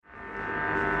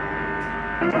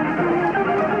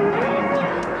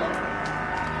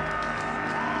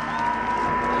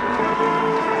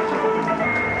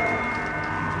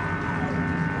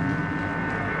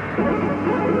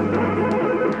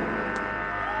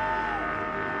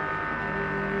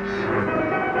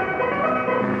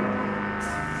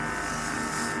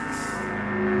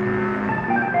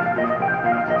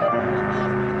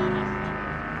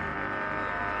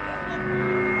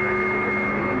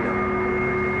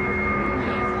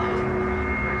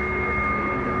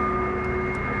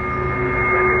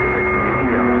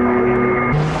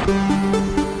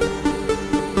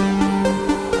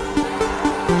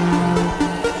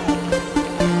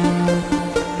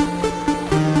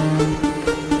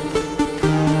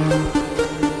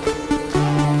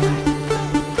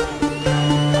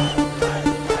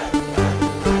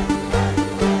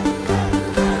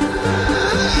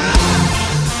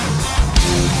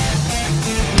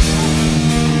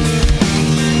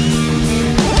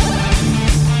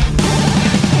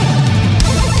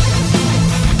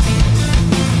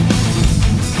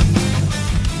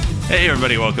Hey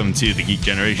everybody, welcome to the Geek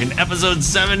Generation, episode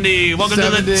 70. Welcome to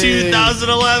the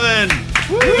 2011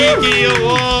 Geeky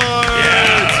Awards.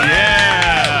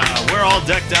 Yeah. We're all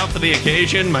decked out for the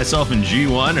occasion. Myself and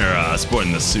G1 are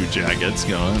sporting the suit jackets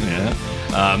going, yeah.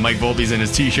 Mike Volpe's in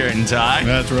his t-shirt and tie.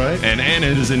 That's right. And Anna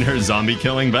is in her zombie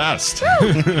killing vest.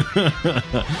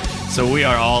 So we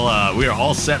are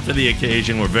all set for the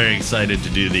occasion. We're very excited to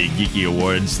do the Geeky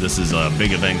Awards. This is a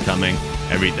big event coming.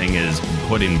 Everything is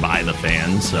put in by the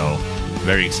fans, so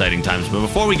very exciting times. But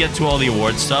before we get to all the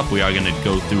award stuff, we are going to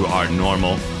go through our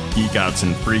normal geek outs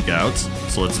and freak outs.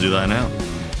 So let's do that now.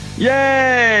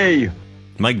 Yay!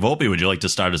 Mike Volpe, would you like to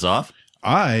start us off?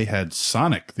 I had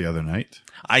Sonic the other night.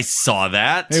 I saw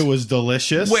that. It was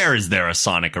delicious. Where is there a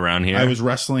Sonic around here? I was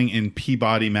wrestling in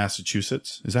Peabody,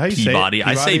 Massachusetts. Is that how you Peabody? say it?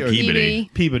 I say or Peabody.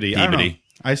 Peabody. I don't know.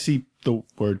 I see the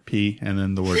word P and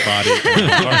then the word body.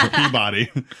 Or Peabody.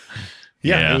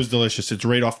 Yeah, it was delicious. It's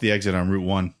right off the exit on Route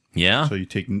 1. Yeah? So you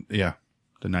take, the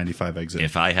 95 exit.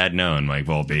 If I had known, Mike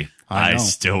Volpe, I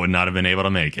still would not have been able to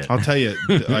make it. I'll tell you,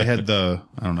 I had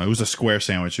it was a square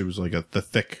sandwich. It was like the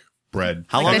thick bread.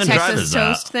 How long the a drive Texas is that?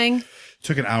 toast thing?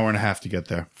 Took an hour and a half to get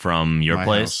there. From your My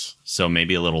place? house. So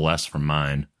maybe a little less from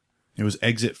mine. It was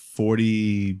exit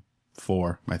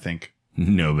 44, I think.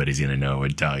 Nobody's going to know what we're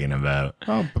talking about.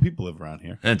 Oh, but people live around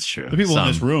here. That's true. The people in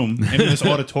this room and in this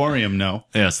auditorium know.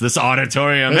 Yes, this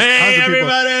auditorium. There's tons Hey, of people.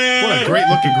 everybody! What a great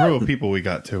looking group of people we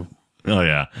got, too. Oh,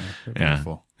 yeah. Yeah.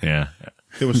 Wonderful. Yeah.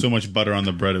 There was so much butter on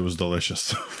the bread, it was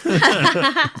delicious.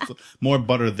 More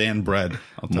butter than bread.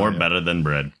 I'll tell More you. better than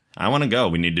bread. I want to go.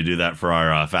 We need to do that for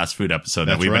our fast food episode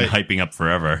that That's we've right. been hyping up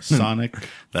forever. Sonic.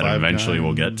 That Five eventually Guys.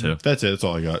 we'll get to. That's it. That's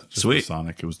all I got. Just Sweet. the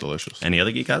Sonic. It was delicious. Any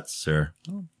other geek outs? Or?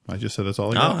 I just said that's all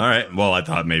I Oh, got. all right. Well, I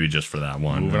thought maybe just for that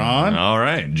one. Moving on. All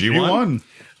right. G1.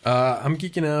 G1. I'm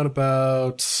geeking out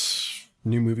about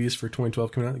new movies for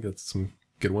 2012 coming out. I got some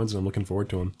good ones, and I'm looking forward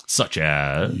to them. Such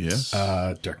as? Yes.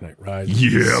 Dark Knight Rises.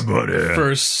 Yeah, buddy.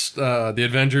 First, the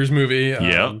Avengers movie.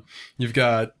 Yep. You've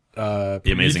got The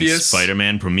Amazing Prometheus.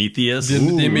 Spider-Man Prometheus.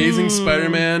 The Amazing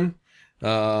Spider-Man.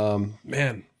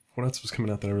 Man, what else was coming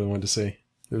out that I really wanted to see?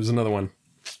 There was another one.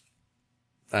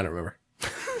 I don't remember.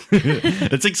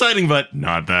 It's exciting, but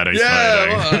not that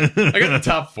exciting. Yeah, well, I got the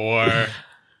top four.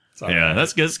 It's all Yeah, right.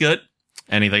 that's good. That's good.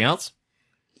 Anything else?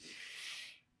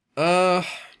 No,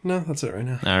 that's it right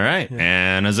now. All right.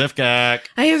 And a Zifgak.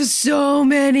 I have so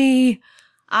many.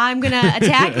 I'm going to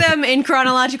attack them in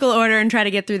chronological order and try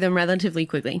to get through them relatively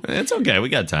quickly. It's okay. We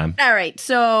got time. All right.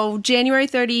 So January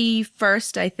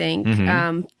 31st, I think,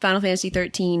 Final Fantasy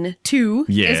 13 2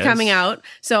 Yes. is coming out.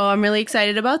 So I'm really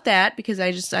excited about that because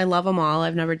I love them all.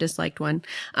 I've never disliked one.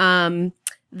 Actually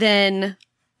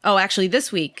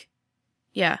this week.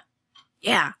 Yeah.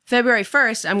 February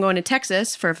 1st, I'm going to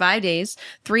Texas for 5 days.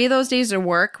 3 of those days are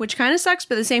work, which kind of sucks,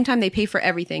 but at the same time, they pay for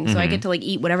everything. So I get to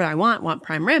eat whatever I want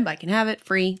prime rib, I can have it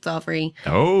free. It's all free.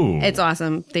 Oh. It's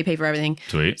awesome. They pay for everything.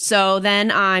 Sweet. So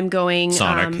then I'm going...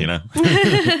 Sonic,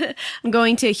 I'm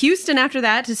going to Houston after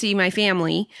that to see my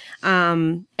family.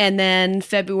 And then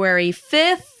February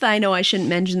 5th, I know I shouldn't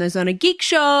mention this on a geek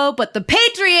show, but the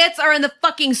Patriots are in the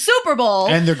fucking Super Bowl.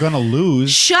 And they're going to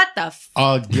lose Shut the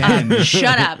again.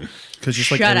 shut up. Because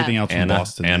just like Shut everything up. else in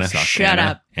Boston, they suck. Shut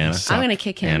up. Anna. I'm going to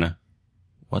kick him. Anna.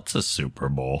 What's a Super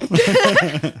Bowl?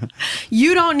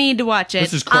 You don't need to watch it.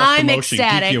 This is I'm cross-promotion,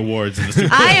 ecstatic. Geeky Awards. In the Super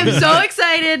I Bowl. am so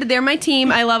excited. They're my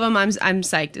team. I love them. I'm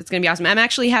psyched. It's going to be awesome. I'm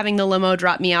actually having the limo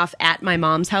drop me off at my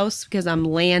mom's house because I'm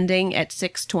landing at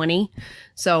 6:20.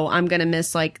 So I'm going to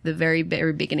miss the very,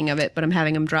 very beginning of it, but I'm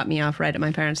having them drop me off right at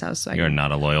my parents' house. So You're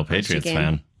not a loyal Patriots game.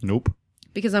 fan. Nope.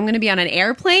 because I'm going to be on an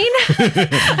airplane.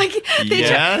 They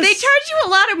Yes. charge you a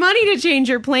lot of money to change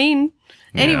your plane.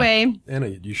 Yeah. Anyway, Anna,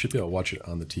 you should be able to watch it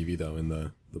on the TV though in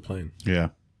the plane. Yeah.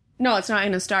 no, it's not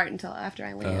going to start until after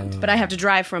I land. But I have to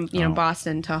drive from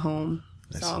Boston to home.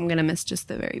 So I'm going to miss just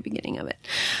the very beginning of it.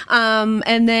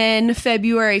 And then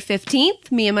February 15th,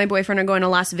 me and my boyfriend are going to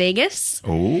Las Vegas.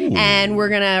 Ooh. And we're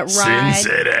going to ride. Sin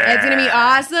City. It's going to be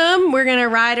awesome. We're going to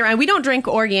ride around. We don't drink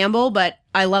or gamble, but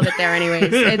I love it there anyways.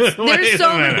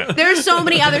 There's so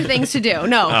many other things to do.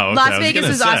 No, okay. Las I was Vegas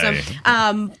gonna is say.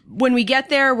 awesome. When we get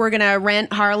there, we're going to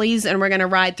rent Harleys and we're going to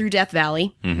ride through Death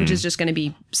Valley, which is just going to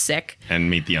be sick. And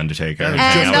meet the Undertaker.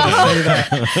 And,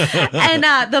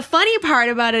 the funny part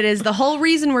about it is the whole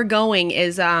reason we're going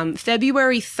is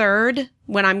February 3rd,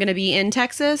 when I'm going to be in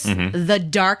Texas, The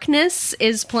Darkness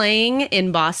is playing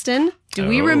in Boston. Do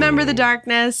we remember The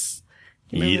Darkness?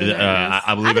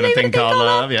 I believe in a thing called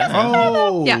love. Yeah.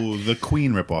 Oh, Yeah. the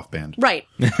Queen ripoff band. Right.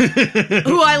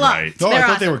 Who I love. Right. Oh, I They're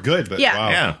thought they awesome. were good, but Yeah. wow.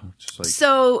 Yeah. Just like,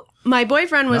 So my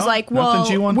boyfriend was No? like,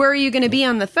 Nothing well, G1? where are you going to be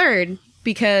on the 3rd?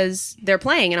 Because they're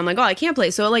playing. And I'm like, oh, I can't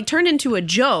play. So it like turned into a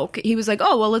joke. He was like,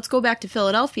 oh, well, let's go back to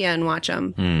Philadelphia and watch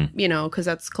them, you know, because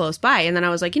that's close by. And then I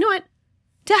was like, you know what?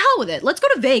 To hell with it. Let's go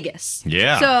to Vegas.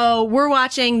 Yeah. So we're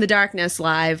watching The Darkness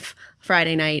live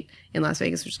Friday night in Las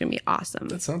Vegas, which is going to be awesome.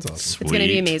 That sounds awesome. It's going to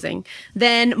be amazing.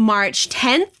 Then March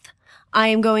 10th, I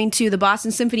am going to the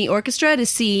Boston Symphony Orchestra to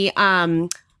see,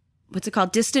 what's it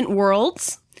called? Distant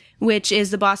Worlds, which is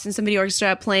the Boston Symphony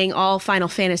Orchestra playing all Final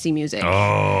Fantasy music.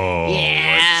 Oh.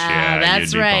 Yeah,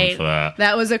 that's you'd be right. pumped for that.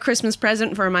 That was a Christmas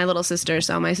present for my little sister.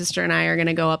 So my sister and I are going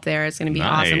to go up there. It's going to be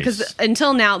awesome. Nice. Because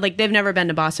until now, like they've never been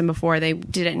to Boston before. They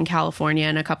did it in California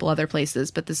and a couple other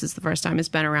places, but this is the first time it's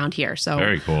been around here. So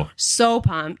Very cool. so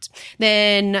pumped.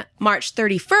 Then March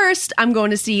 31st, I'm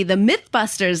going to see the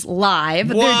Mythbusters live.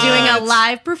 What? They're doing a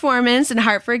live performance in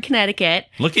Hartford, Connecticut.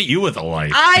 Look at you with a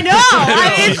light. I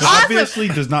know. It's she awesome. obviously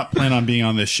does not plan on being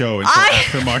on this show until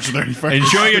after March 31st.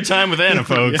 Enjoy your time with Anna,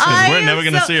 folks, because I we're am never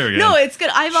going to so- see her again. No, it's good.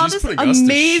 I have all She's this putting us to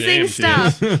amazing shame,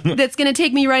 stuff that's going to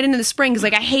take me right into the spring because,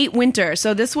 like, I hate winter.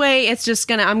 So this way, it's just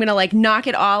I'm going to, like, knock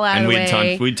it all out and of the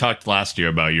way. we talked last year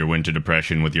about your winter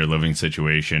depression with your living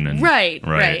situation. And Right.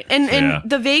 And So, yeah. and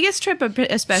the Vegas trip,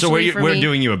 especially So for we're me,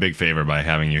 doing you a big favor by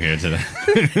having you here today.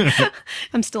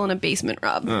 I'm still in a basement,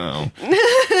 Rob. Oh.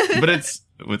 But it's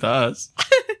with us.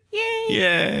 Yay.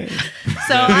 Yay.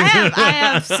 So I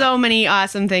have so many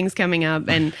awesome things coming up,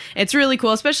 and it's really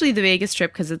cool, especially the Vegas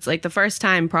trip because it's like the first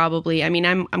time probably. I mean,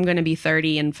 I'm going to be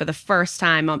 30, and for the first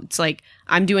time, it's like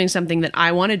I'm doing something that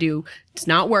I want to do. It's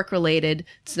not work related.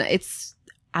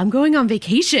 I'm going on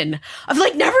vacation. I've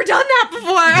like never done that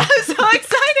before. I'm so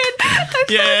excited.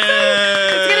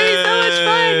 It's gonna be so much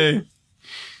fun.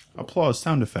 Applause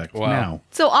sound effect. Wow. Now.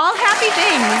 So all happy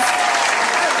things.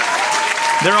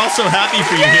 They're also happy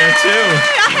for you here, too.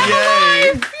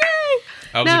 Yay.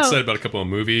 I was No. excited about a couple of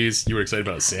movies. You were excited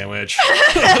about a sandwich.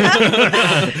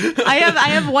 I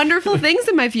have wonderful things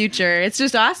in my future. It's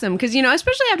just awesome because, you know,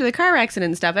 especially after the car accident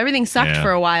and stuff, everything sucked Yeah.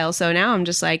 for a while. So now I'm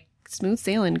just like smooth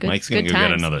sailing. Good, Mike's going good to go get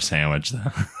times. another sandwich,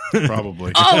 though.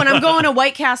 Probably. Oh, and I'm going to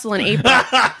White Castle in April.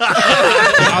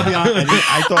 I'll be honest.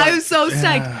 I thought I was so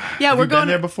psyched. Yeah, Have we're you been going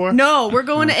there before? No, we're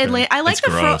going to Atlanta. I like It's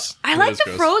the gross. I like is the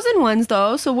gross. frozen ones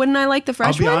though. So wouldn't I like the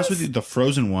fresh I'll be ones? honest with you. The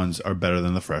frozen ones are better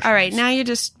than the fresh. All right, ones. now you're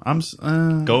just Go just-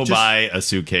 buy a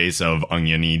suitcase of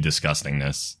oniony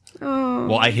disgustingness.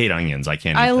 Well, I hate onions. I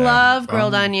can't eat I them. love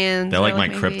grilled onions. They're like my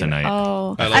favorite. kryptonite.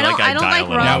 Oh, I I don't I like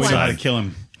dial it raw Now we ones. know how outside. to kill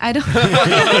him. I don't.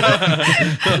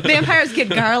 Vampires get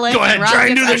garlic. Go ahead, and Rob try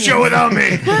and do gets the show onions. without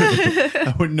me.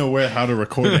 I wouldn't know how to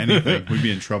record anything. We'd be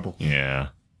in trouble. Yeah.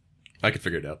 I could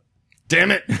figure it out.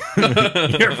 Damn it.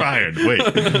 You're fired. Wait.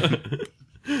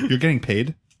 You're getting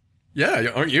paid? Yeah,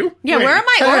 aren't you? Yeah, Wait, where are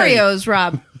my hey. Oreos,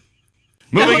 Rob?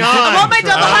 Moving on. I want my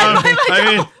double high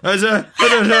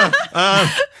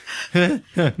five.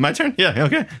 My turn? Yeah,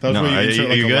 okay. That was No, where you are insert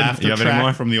like you a good? laughter You have any track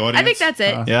more? from the audience. I think that's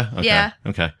it. Yeah? Okay. Yeah.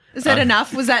 Okay. Is that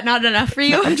enough? Was that not enough for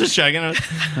you? I'm just checking it.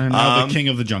 And now the king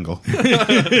of the jungle.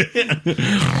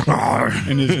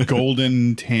 In his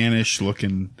golden, tannish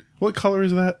looking. What color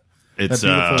is that? It's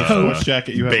That beautiful sports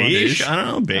jacket you have beige. on. I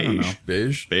don't know. Beige. I don't know.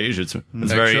 Beige? Beige. It's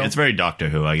Eggshell? very Doctor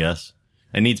Who, I guess.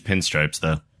 It needs pinstripes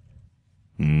though.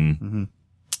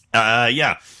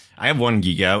 Yeah. I have one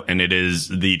geek out, and it is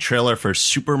the trailer for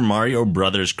Super Mario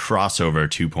Brothers Crossover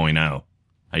 2.0.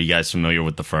 Are you guys familiar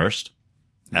with the first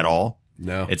at all?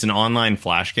 No. It's an online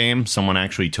flash game. Someone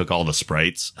actually took all the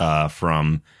sprites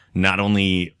from not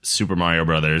only Super Mario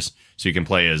Brothers, so you can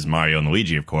play as Mario and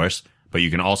Luigi, of course, but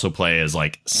you can also play as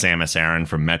like Samus Aran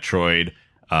from Metroid,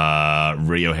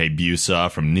 Ryohei Busa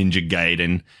from Ninja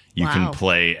Gaiden. You Wow. can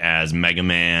play as Mega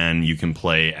Man. You can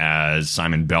play as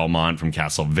Simon Belmont from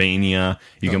Castlevania.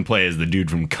 You can play as the dude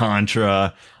from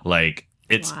Contra. Like,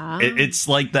 it's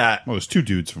like that. Well, there's 2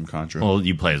 dudes from Contra. Well,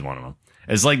 you play as one of them.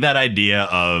 It's like that idea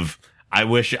of, I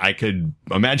wish I could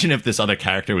imagine if this other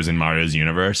character was in Mario's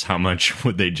universe, how much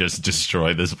would they just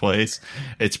destroy this place?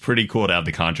 It's pretty cool to have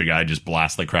the Contra guy just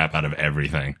blast the crap out of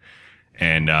everything.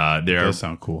 And That does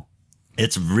sound cool.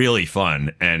 it's really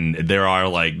fun. And there are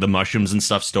like the mushrooms and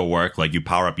stuff still work. Like you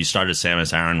power up, you start as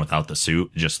Samus Aran without the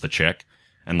suit, just the chick.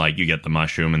 And like you get the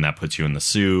mushroom and that puts you in the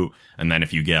suit. And then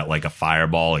if you get like a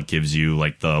fireball, it gives you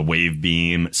like the wave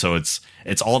beam. So it's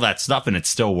all that stuff and it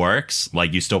still works.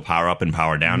 Like you still power up and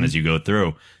power down as you go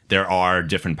through. There are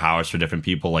different powers for different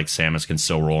people. Like Samus can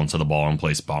still roll into the ball and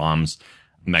place bombs.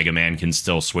 Mega Man can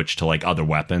still switch to like other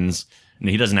weapons. And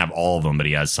he doesn't have all of them, but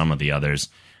he has some of the others.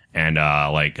 And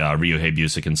Ryu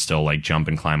Hayabusa can still like jump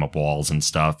and climb up walls and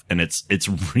stuff. And it's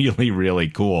really, really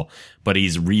cool. But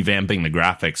he's revamping the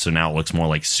graphics, so now it looks more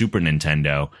like Super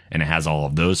Nintendo, and it has all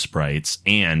of those sprites.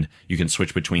 And you can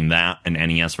switch between that, an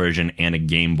NES version, and a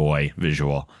Game Boy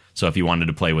visual. So if you wanted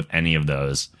to play with any of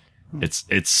those,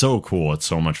 it's so cool. It's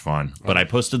so much fun. But I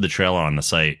posted the trailer on the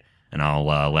site, and I'll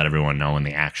let everyone know when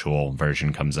the actual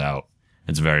version comes out.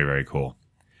 It's very, very cool.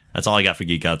 That's all I got for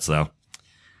Geek Outs, though.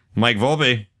 Mike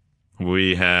Volpe.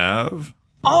 We have...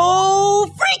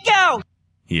 Oh, freak out!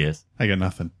 He is. I got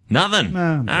nothing. Nothing.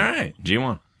 Nah, All right.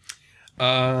 G1.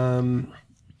 I'm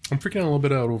freaking out a little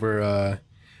bit out over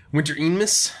Winter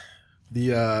Eamus,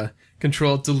 the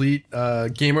Control-Delete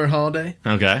gamer holiday.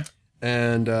 Okay.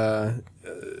 And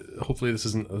hopefully this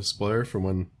isn't a spoiler for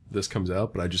when this comes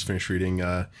out, but I just finished reading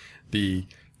the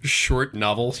short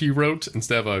novel he wrote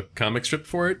instead of a comic strip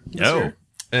for it this year.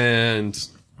 And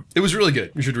it was really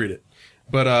good. You should read it.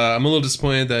 But I'm a little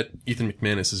disappointed that Ethan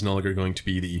McManus is no longer going to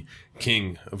be the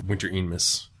king of Winter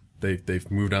Eamus.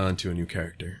 They've moved on to a new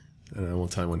character. And I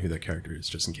won't tell anyone who that character is,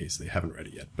 just in case they haven't read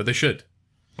it yet. But they should.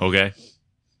 Okay.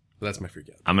 But that's my freak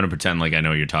out. I'm going to pretend like I know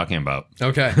what you're talking about.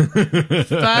 Okay.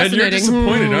 Fascinating. And you're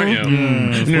disappointed,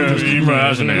 aren't you?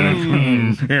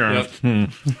 Fascinating.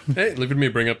 Hey, look at me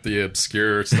bring up the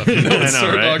obscure stuff you know,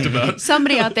 sort of right? talked about.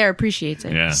 Somebody out there appreciates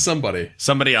it. Yeah. Somebody.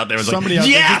 Somebody out there was Somebody like, out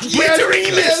there yeah, goes, Winter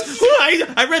 "Yes,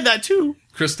 Eamus. I read that too.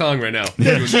 Chris Tong right now.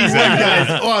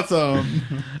 That's awesome.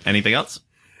 Anything else?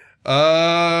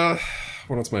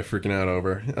 What else am I freaking out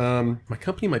over? My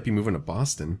company might be moving to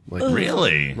Boston. Like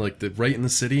Really? Like right in the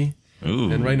city.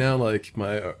 Ooh. And right now, like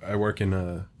I work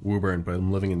in Woburn, but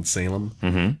I'm living in Salem.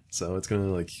 Mm-hmm. So it's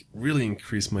gonna like really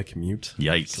increase my commute.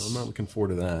 Yikes. So I'm not looking forward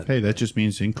to that. Hey, that just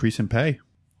means increase in pay.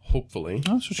 Hopefully.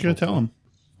 Oh, that's what you gotta tell him.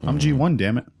 I'm G1,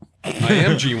 damn it. I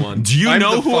am G1. Do you I'm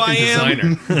know the who I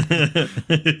fucking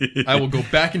designer. I will go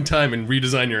back in time and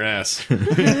redesign your ass.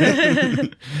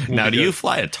 Now, do you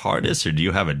fly a TARDIS or do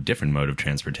you have a different mode of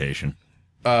transportation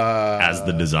as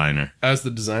the designer? As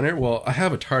the designer? Well, I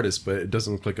have a TARDIS, but it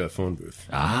doesn't look like a phone booth.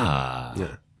 Ah.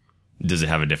 Yeah. Does it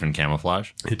have a different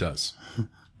camouflage? It does.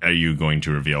 Are you going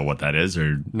to reveal what that is,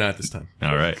 or? Not this time.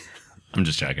 All right. I'm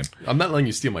just checking. I'm not letting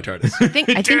you steal my TARDIS. I think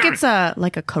it's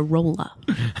like a Corolla.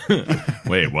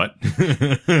 Wait, what?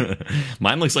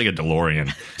 Mine looks like a DeLorean.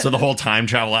 So the whole time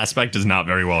travel aspect is not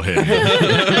very well hidden.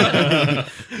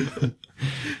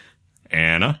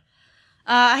 Anna?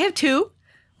 I have 2.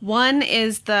 One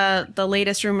is the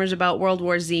latest rumors about World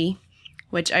War Z,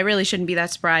 which I really shouldn't be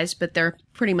that surprised, but they're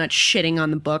pretty much shitting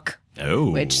on the book,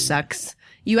 which sucks.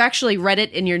 You actually read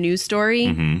it in your news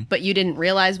story, but you didn't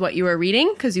realize what you were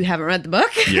reading because you haven't read the book.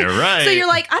 You're right. So you're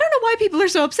like, I don't know why people are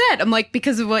so upset. I'm like,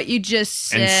 because of what you just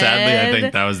said. And sadly, I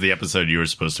think that was the episode you were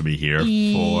supposed to be here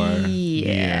for.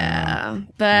 Yeah.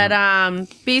 But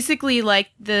basically, like,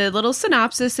 the little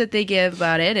synopsis that they give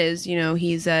about it is,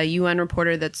 he's a UN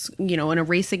reporter that's, in a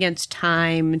race against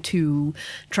time to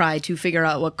try to figure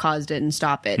out what caused it and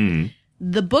stop it.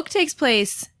 The book takes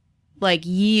place like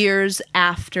years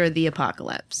after the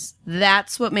apocalypse.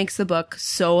 That's what makes the book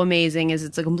so amazing, is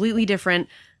it's a completely different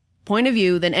point of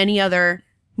view than any other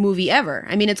movie ever.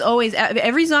 I mean, it's always,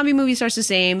 every zombie movie starts the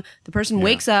same. The person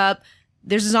wakes up,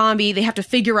 there's a zombie, they have to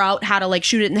figure out how to like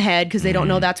shoot it in the head because they don't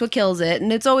know that's what kills it.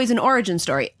 And it's always an origin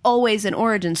story. Always an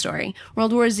origin story.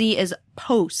 World War Z is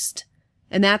post.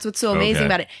 And that's what's so amazing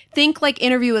about it. Think like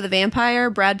Interview with a Vampire.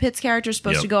 Brad Pitt's character is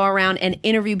supposed to go around and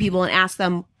interview people and ask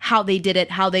them how they did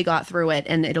it, how they got through it,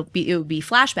 and it would be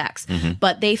flashbacks.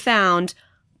 But they found,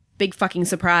 big fucking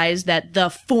surprise, that the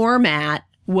format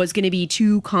was going to be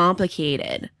too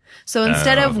complicated. So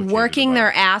instead of working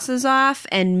their asses off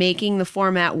and making the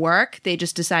format work, they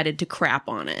just decided to crap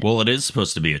on it. Well, it is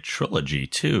supposed to be a trilogy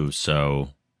too, so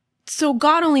So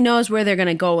God only knows where they're going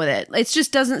to go with it. It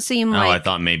just doesn't seem like... I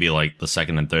thought maybe like the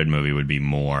second and third movie would be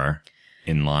more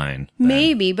in line.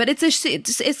 Maybe, but it's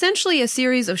essentially a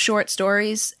series of short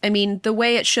stories. I mean, the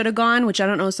way it should have gone, which I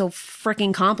don't know is so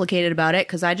freaking complicated about it,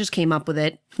 because I just came up with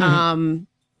it.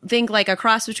 Think like a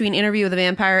cross between Interview with a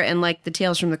Vampire and like the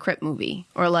Tales from the Crypt movie,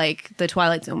 or like the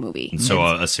Twilight Zone movie. So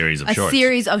a series of shorts. A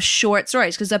series of short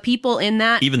stories, because the people in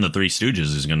that... Even the Three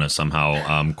Stooges is going to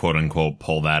somehow, quote unquote,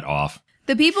 pull that off.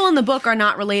 The people in the book are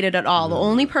not related at all. The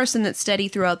only person that's steady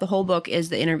throughout the whole book is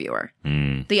the interviewer.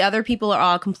 The other people are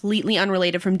all completely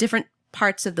unrelated from different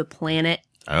parts of the planet.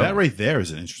 Oh. That right there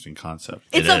is an interesting concept.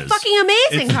 It's a fucking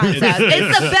amazing concept.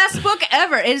 It's the best book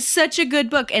ever. It's such a good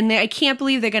book. And I can't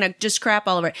believe they're going to just crap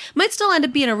all over it. Might still end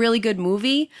up being a really good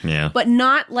movie. Yeah. But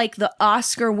not like the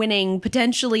Oscar winning,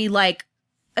 potentially like,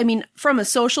 I mean, from a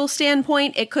social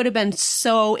standpoint, it could have been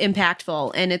so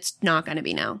impactful. And it's not going to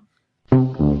be now.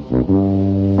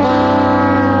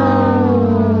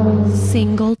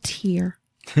 Single tear.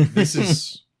 This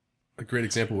is a great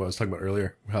example of what I was talking about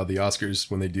earlier. How the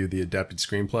Oscars, when they do the adapted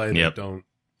screenplay, they don't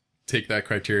take that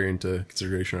criteria into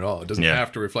consideration at all. It doesn't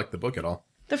have to reflect the book at all.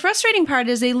 The frustrating part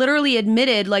is they literally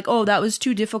admitted, like, oh, that was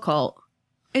too difficult.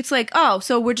 It's like, oh,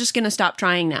 so we're just going to stop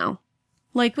trying now.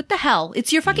 Like, what the hell?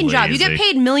 It's your fucking job. You get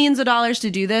paid millions of dollars to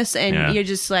do this, and you're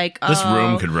just like, oh, this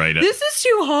room could write it. This is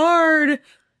too hard.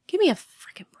 Give me a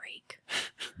freaking break.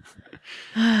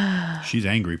 She's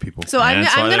angry, people. So I'm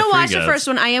going to watch the first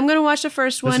one. I am going to watch the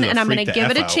first one, and I'm going to give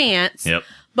it a chance. Yep.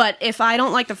 But if I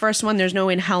don't like the first one, there's no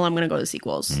way in hell I'm going to go to the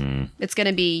sequels. It's going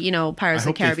to be, you know, Pirates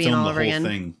of the Caribbean all over again.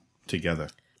 Thing together.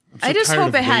 I just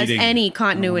hope it has any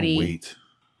continuity. Wait.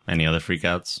 Any other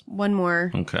freakouts? One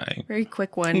more. Okay. Very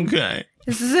quick one. Okay.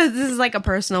 This is like a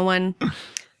personal one.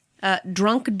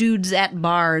 Drunk dudes at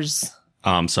bars.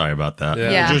 Oh, I'm sorry about that.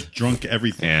 Yeah. Just drunk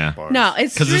everything. Yeah. No,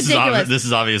 it's ridiculous. This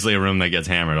is obviously a room that gets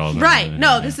hammered all the time. Right.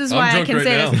 No, this is why I can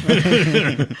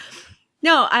say this.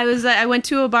 No, I went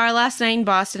to a bar last night in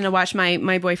Boston to watch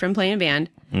my boyfriend play in a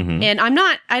band. Mm-hmm. And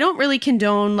I don't really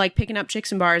condone like picking up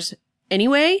chicks in bars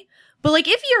anyway. But like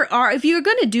if you're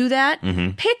going to do that,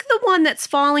 pick the one that's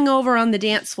falling over on the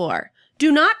dance floor.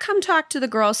 Do not come talk to the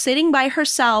girl sitting by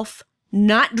herself,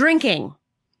 not drinking.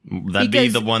 That'd be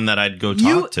the one that I'd go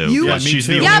talk to. She's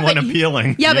the only one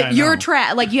appealing. Yeah, but you're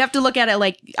like, you have to look at it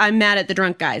like, I'm mad at the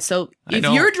drunk guys. So if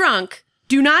you're drunk,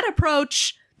 do not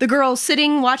approach the girl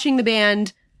sitting watching the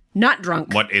band not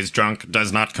drunk. What is drunk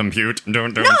does not compute.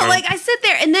 Don't. Like I sit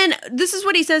there and then this is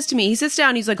what he says to me. He sits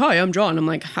down. He's like, "Hi, I'm John." I'm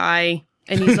like, "Hi."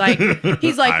 And he's like,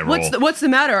 what's the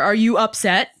matter? Are you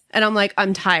upset? And I'm like,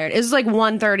 I'm tired. It was like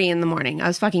 1:30 in the morning. I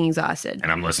was fucking exhausted.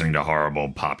 And I'm listening to horrible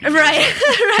pop music.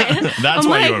 Right. That's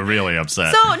why you were really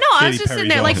upset. So, no, I was just sitting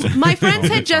there. Like, my friends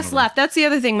had just left. That's the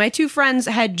other thing. My two friends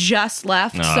had just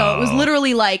left. Oh. So it was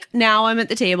literally like, now I'm at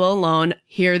the table alone.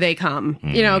 Here they come.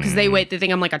 You know, because they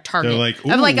think I'm like a target. They're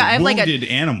like, I have like wounded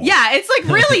animal. Yeah, it's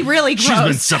like really, really gross. She's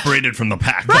been separated from the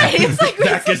pack. Right. It's like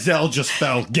that gazelle just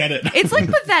fell. Get it. It's like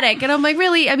pathetic. And I'm like,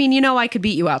 really? I mean, you know, I could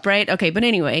beat you up, right? Okay. But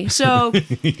anyway, so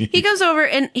he goes over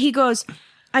and he goes,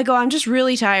 I'm just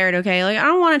really tired. Okay. Like, I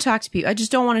don't want to talk to people. I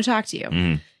just don't want to talk to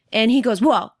you. And he goes,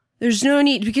 well, there's no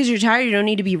need, because you're tired, you don't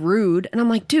need to be rude. And I'm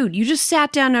like, dude, you just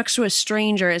sat down next to a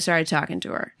stranger and started talking to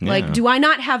her. Yeah. Like, do I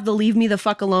not have the leave me the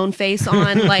fuck alone face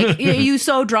on? Like, are you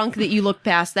so drunk that you look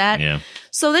past that? Yeah.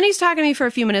 So then he's talking to me for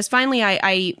a few minutes. Finally,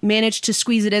 I managed to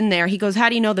squeeze it in there. He goes, how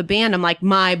do you know the band? I'm like,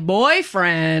 my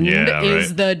boyfriend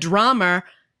is the drummer.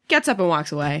 Gets up and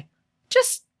walks away.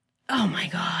 Just, oh my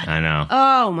God. I know.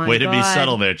 Oh my God. Way to be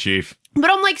subtle there, Chief.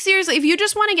 But I'm like, seriously, if you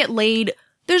just want to get laid,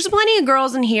 there's plenty of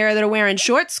girls in here that are wearing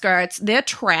short skirts. They're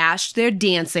trashed. They're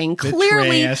dancing.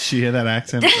 Clearly. Trash. You hear that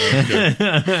accent?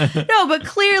 No, but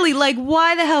clearly, like,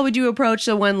 why the hell would you approach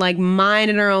someone, like,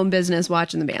 minding her own business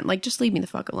watching the band? Like, just leave me the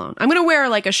fuck alone. I'm going to wear,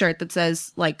 like, a shirt that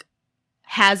says, like,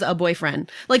 has a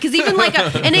boyfriend. Like, because even, like,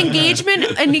 an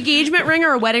engagement ring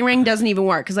or a wedding ring doesn't even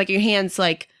work. Because, like, your hand's,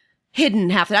 like, hidden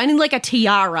half the time. I need, like, a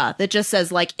tiara that just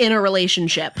says, like, in a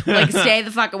relationship. Like, stay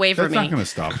the fuck away from me. That's not going to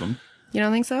stop them. You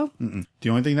don't think so? Mm-mm. The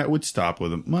only thing that would stop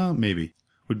with them, well, maybe,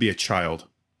 would be a child.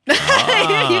 You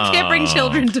can't bring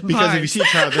children to bars. Because if you see a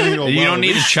child, then you go, you don't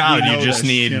need a child. You just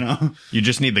need, you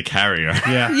just need the carrier.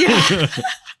 Yeah.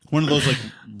 One of those like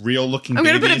real looking. I'm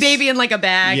gonna put a baby in like a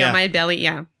bag on my belly.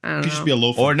 Yeah, I don't know. You should be a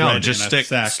loaf. Or of no, bread just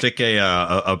in stick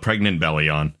a pregnant belly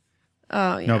on.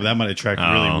 Oh, yeah. No, but that might attract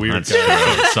really weird that's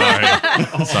guys.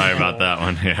 true. Sorry about that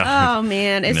one. Yeah. Oh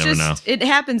man, it's Never know. it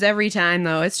happens every time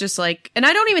though. It's just like, and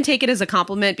I don't even take it as a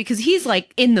compliment because he's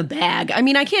like in the bag. I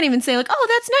mean, I can't even say like, oh,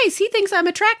 that's nice. He thinks I'm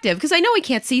attractive because I know he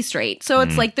can't see straight. So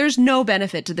it's like, there's no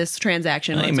benefit to this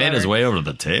transaction. He made his way over to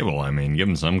the table. I mean, give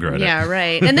him some credit. Yeah,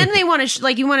 right. And then they want to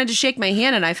like, you wanted to shake my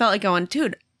hand, and I felt like going,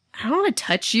 dude, I don't want to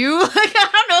touch you. Like, I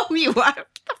don't know who you are. Get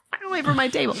the fuck away from my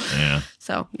table. Yeah.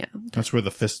 So yeah. That's where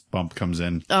the fist bump comes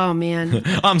in. Oh man.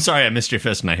 I'm sorry, I missed your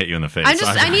fist and I hit you in the face.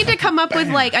 I need to come up with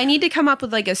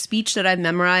like a speech that I've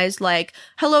memorized, like,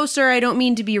 hello, sir, I don't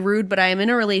mean to be rude, but I am in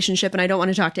a relationship and I don't want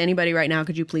to talk to anybody right now.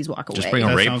 Could you please walk away? Just bring a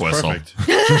That rape sounds whistle. perfect.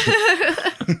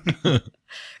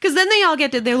 Because then they all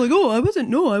get to, they're like, oh, I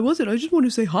wasn't. I just want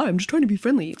to say hi. I'm just trying to be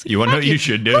friendly. It's like, You want to know fuck what you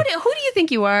should do? Who do you think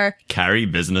you are? Carry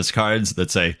business cards that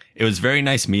say, "It was very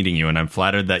nice meeting you, and I'm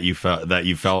flattered that you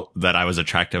felt that I was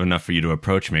attractive enough for you to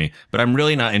approach me. But I'm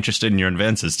really not interested in your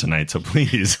advances tonight. So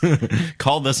please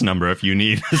call this number if you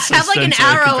need assistance." Have like an or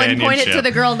arrow and point it to companionship.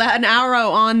 the girl, an arrow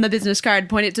on the business card,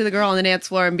 point it to the girl on the dance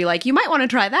floor and be like, you might want to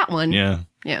try that one. Yeah,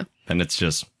 Yeah. and it's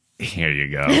just here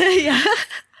you go. Yeah.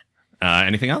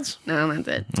 Anything else? No, that's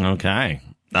it. Okay.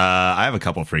 I have a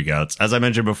couple freakouts. As I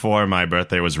mentioned before, my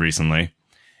birthday was recently,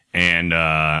 and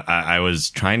I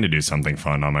was trying to do something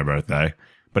fun on my birthday,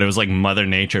 but it was like Mother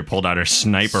Nature pulled out her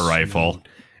sniper rifle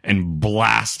and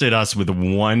blasted us with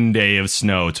 1 day of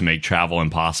snow to make travel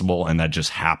impossible, and that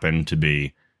just happened to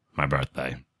be my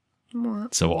birthday.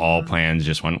 So all plans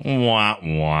just went wah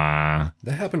wah.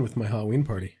 That happened with my Halloween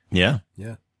party. Yeah.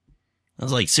 Yeah. I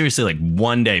was like, seriously, like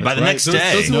 1 day. By the right. next Those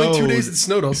day, are the only 2 No. days it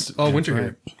snowed all winter right.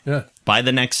 here. Yeah. by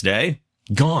the next day,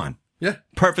 gone. Yeah.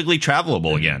 Perfectly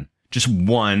travelable again. Just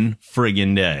 1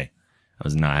 friggin' day. I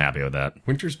was not happy with that.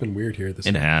 Winter's been weird here this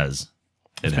It year. has.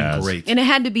 It It's been has. great. And it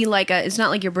had to be like it's not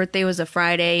like your birthday was a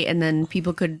Friday and then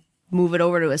people could move it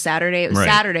over to a Saturday. It was Right.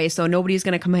 Saturday, so nobody's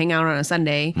going to come hang out on a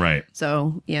Sunday. Right.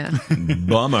 So, yeah.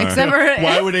 Bummer. Except for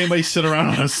Why would anybody sit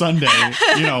around on a Sunday,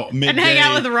 midday, and hang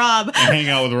out with Rob. and hang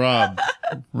out with Rob?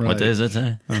 Right. What day is it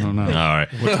today? I don't know. All right.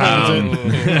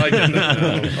 I get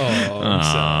that. Oh, I'm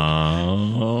sad.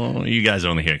 Oh, you guys are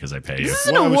only here because I pay you. This is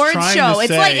an What I was award trying show. to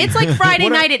It's like say- Friday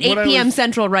What I- night at 8 what I p.m. was-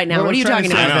 Central right now. what I What are was you trying to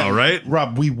talking say I about? know, right?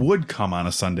 Rob, we would come on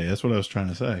a Sunday. That's what I was trying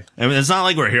to say. I mean, it's not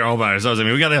like we're here all by ourselves. I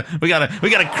mean, we got a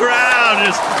crowd.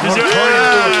 Just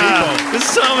there's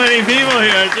so many people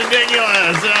here. It's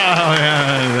ridiculous. Oh,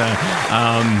 yeah.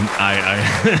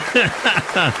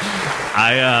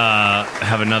 I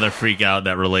have another freak out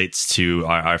that relates to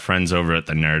our friends over at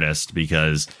the Nerdist,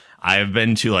 because I have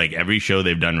been to like every show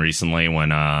they've done recently. When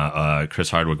Chris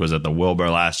Hardwick was at the Wilbur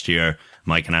last year,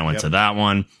 Mike and I went to that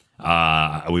one.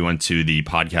 We went to the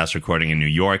podcast recording in New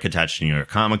York attached to New York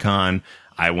Comic Con.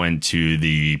 I went to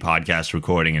the podcast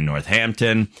recording in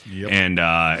Northampton,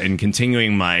 and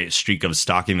continuing my streak of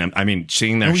stalking them. I mean,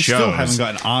 seeing their And we shows. still haven't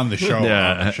gotten on the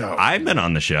show. I've been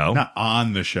on the show. Not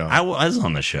on the show. I was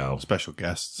on the show. Special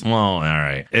guests. Well, all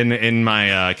right. In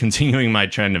my continuing my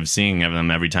trend of seeing them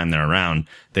every time they're around,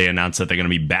 they announced that they're going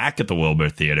to be back at the Wilbur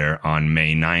Theater on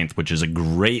May 9th, which is a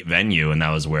great venue, and that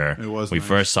was where we nice.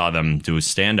 first saw them do a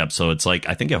stand-up. So it's like,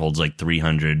 I think it holds like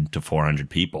 300 to 400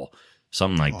 people,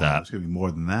 something like that. It's going to be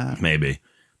more than that. Maybe.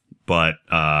 But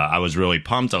I was really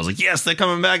pumped. I was like, yes, they're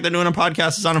coming back. They're doing a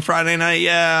podcast. It's on a Friday night.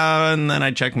 Yeah. And then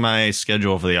I checked my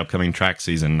schedule for the upcoming track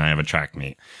season, and I have a track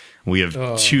meet. We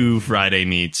have 2 Friday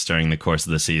meets during the course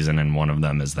of the season, and one of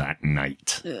them is that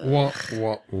night. Wah,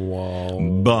 wah, wah.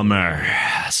 Bummer.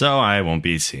 So I won't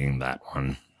be seeing that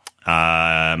one.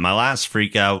 My last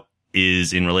freak out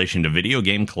is in relation to video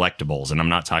game collectibles. And I'm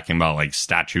not talking about like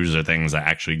statues or things that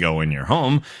actually go in your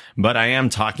home, but I am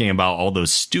talking about all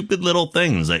those stupid little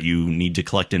things that you need to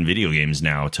collect in video games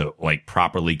now to like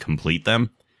properly complete them.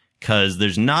 Cause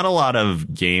there's not a lot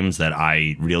of games that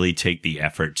I really take the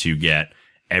effort to get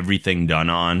everything done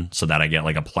on, so that I get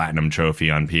like a platinum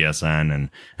trophy on PSN and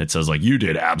it says like, you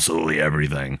did absolutely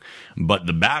everything. But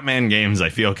the Batman games, I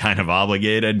feel kind of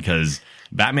obligated, because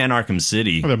Batman Arkham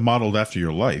City. Well, they're modeled after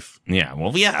your life. Yeah,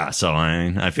 well, yeah. So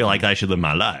I feel like I should live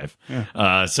my life.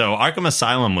 Yeah. So Arkham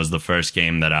Asylum was the first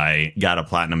game that I got a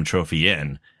platinum trophy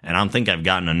in, and I don't think I've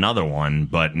gotten another one,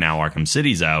 but now Arkham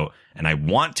City's out and I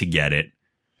want to get it,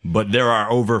 but there are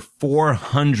over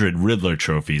 400 Riddler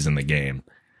trophies in the game.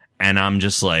 And I'm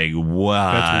just like,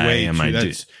 why That's way am too, I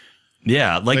doing?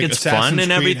 Yeah, like it's Assassin's fun and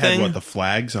Creed everything. Had, the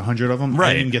flags, 100 of them? Right.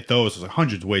 I didn't get those. It was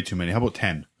 100's way too many. How about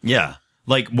 10? Yeah.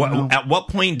 Like, at what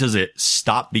point does it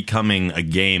stop becoming a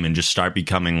game and just start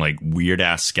becoming like weird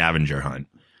ass scavenger hunt?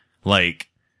 Like,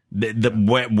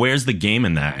 where's the game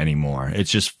in that anymore?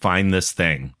 It's just find this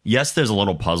thing. Yes, there's a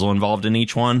little puzzle involved in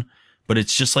each one, but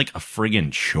it's just like a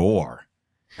friggin' chore.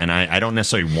 And I don't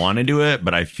necessarily want to do it,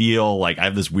 but I feel like I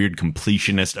have this weird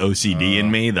completionist OCD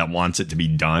in me that wants it to be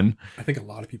done. I think a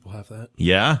lot of people have that.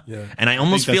 Yeah? Yeah. And I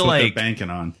almost feel like they're banking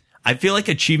on. I feel like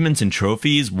achievements and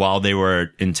trophies, while they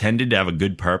were intended to have a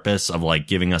good purpose of like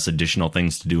giving us additional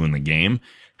things to do in the game,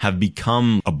 have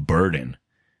become a burden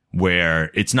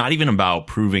where it's not even about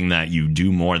proving that you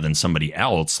do more than somebody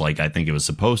else like I think it was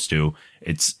supposed to.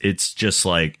 It's just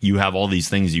like you have all these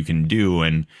things you can do,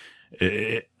 and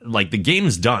like the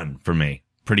game's done for me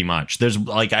pretty much. There's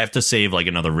like I have to save like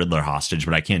another Riddler hostage,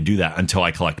 but I can't do that until I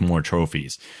collect more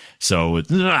trophies. So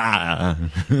I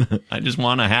just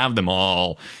want to have them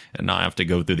all and not have to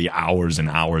go through the hours and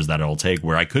hours that it'll take,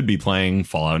 where I could be playing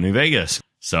Fallout New Vegas.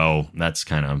 So that's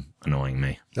kind of annoying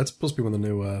me. That's supposed to be one of the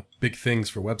new big things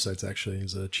for websites, actually,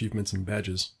 is achievements and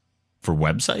badges. For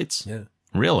websites? Yeah.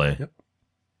 Really? Yep.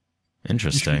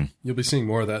 Interesting. You'll be seeing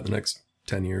more of that in the next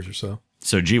 10 years or so.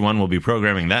 So G1 will be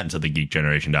programming that into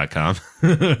thegeekgeneration.com.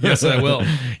 Yes, I will.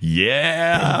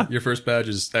 Yeah. Your first badge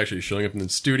is actually showing up in the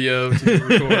studio to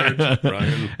record,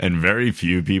 Brian. And very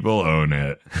few people own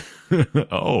it.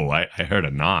 Oh, I heard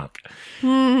a knock.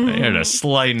 I heard a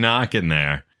slight knock in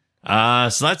there.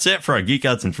 So that's it for our Geek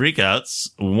Outs and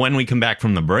Freakouts. When we come back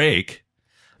from the break,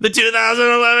 the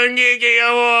 2011 Geeky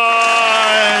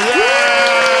Awards!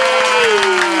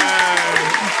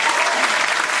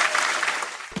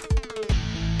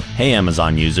 Hey,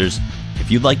 Amazon users.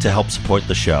 If you'd like to help support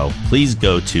the show, please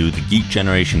go to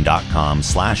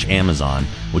thegeekgeneration.com/Amazon,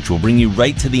 which will bring you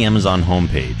right to the Amazon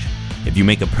homepage. If you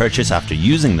make a purchase after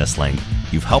using this link,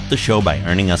 you've helped the show by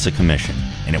earning us a commission,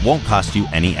 and it won't cost you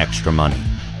any extra money.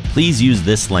 Please use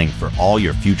this link for all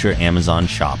your future Amazon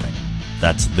shopping.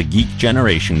 That's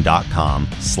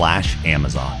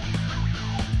thegeekgeneration.com/Amazon.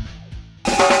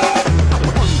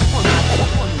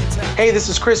 Hey, this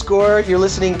is Chris Gore. You're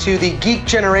listening to the Geek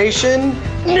Generation.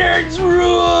 Nerds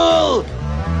rule!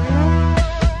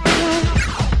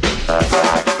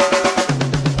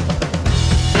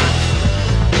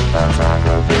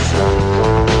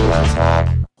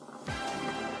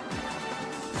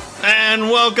 And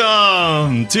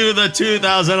welcome to the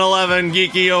 2011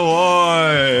 Geeky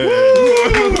Awards.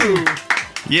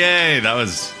 Yay, that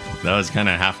was kind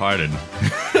of half-hearted.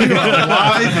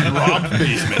 Live in Rob's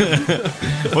basement.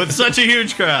 With such a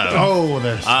huge crowd. Oh,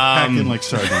 they're packing like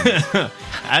sardines.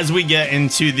 As we get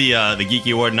into the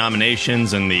Geeky Award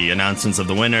nominations and the announcements of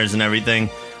the winners and everything,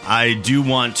 I do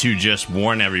want to just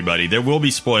warn everybody, there will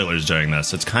be spoilers during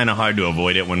this. It's kind of hard to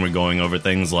avoid it when we're going over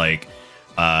things like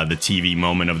the TV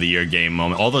moment of the year, game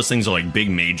moment. All those things are like big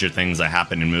major things that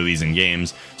happen in movies and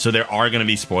games. So there are going to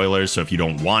be spoilers. So if you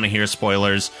don't want to hear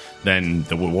spoilers, then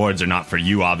the awards are not for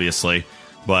you, obviously.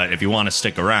 But if you want to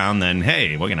stick around, then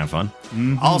hey, we're going to have fun.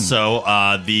 Mm-hmm. Also,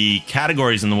 the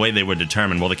categories and the way they were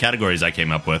determined, well, the categories I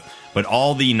came up with, but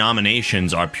all the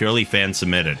nominations are purely fan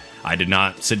submitted. I did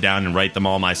not sit down and write them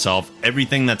all myself.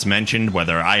 Everything that's mentioned,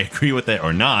 whether I agree with it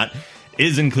or not,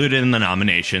 is included in the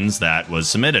nominations that was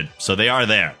submitted. So they are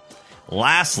there.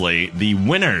 Lastly, the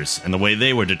winners and the way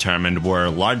they were determined were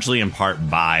largely in part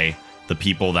by the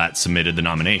people that submitted the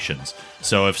nominations.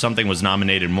 So if something was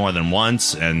nominated more than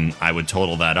once, and I would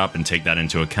total that up and take that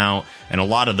into account, and a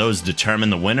lot of those determine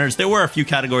the winners. There were a few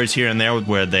categories here and there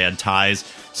where they had ties.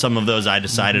 Some of those I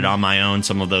decided on my own.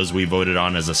 Some of those we voted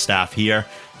on as a staff here.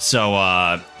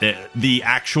 So the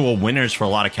actual winners for a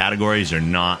lot of categories are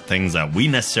not things that we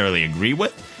necessarily agree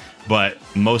with, but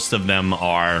most of them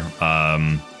are,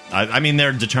 I mean,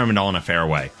 they're determined all in a fair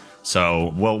way.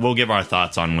 So we'll give our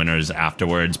thoughts on winners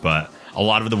afterwards, but a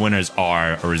lot of the winners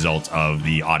are a result of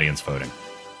the audience voting.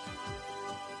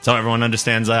 So everyone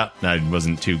understands that? That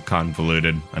wasn't too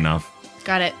convoluted enough.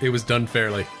 Got it. It was done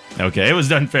fairly. Okay, it was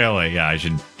done fairly. Yeah, I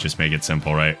should just make it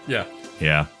simple, right? Yeah.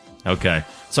 Yeah. Okay.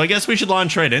 So I guess we should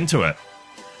launch right into it.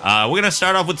 We're going to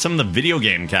start off with some of the video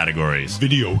game categories.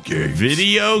 Video games.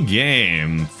 Video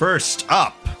game. First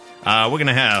up, we're going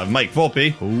to have Mike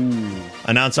Volpe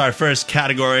announce our first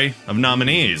category of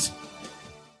nominees.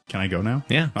 Can I go now?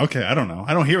 Yeah. Okay, I don't know.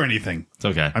 I don't hear anything. It's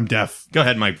okay. I'm deaf. Go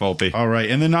ahead, Mike Volpe. All right,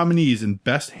 and the nominees in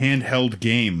Best Handheld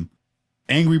Game,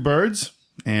 Angry Birds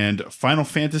and Final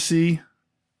Fantasy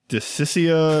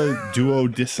Dissidia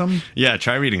Duodissum. Yeah,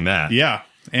 try reading that. Yeah.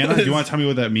 Anna, do you want to tell me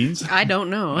what that means? I don't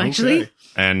know, actually. Okay.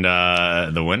 And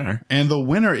the winner. And the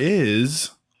winner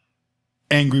is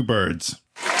Angry Birds.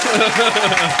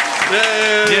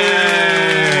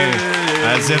 Yay!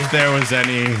 As if there was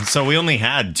any. So we only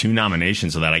had 2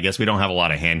 nominations for that. I guess we don't have a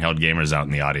lot of handheld gamers out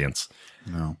in the audience.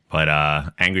 No. But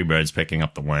Angry Birds picking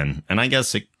up the win. And I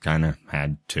guess it kind of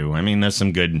had to. I mean, there's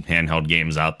some good handheld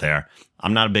games out there.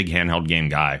 I'm not a big handheld game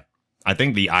guy. I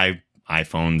think the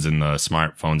iPhones and the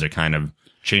smartphones are kind of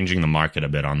changing the market a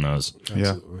bit on those.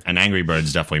 Yeah. And Angry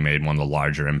Birds definitely made one of the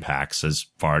larger impacts as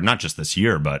far, not just this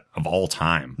year, but of all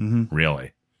time,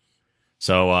 really.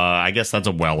 So I guess that's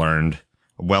a well-earned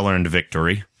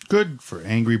victory. Good for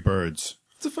Angry Birds.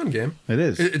 It's a fun game. It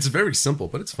is. It's very simple,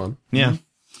 but it's fun. Yeah.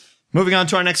 Moving on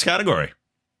to our next category.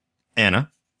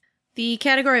 Anna. The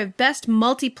category of Best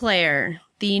Multiplayer.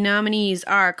 The nominees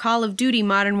are Call of Duty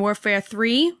Modern Warfare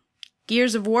 3,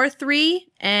 Gears of War 3,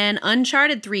 and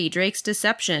Uncharted 3, Drake's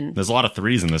Deception. There's a lot of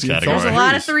threes in this category. There's a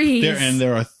lot of threes.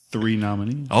 There are 3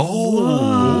 nominees.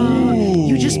 Oh.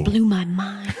 You just blew my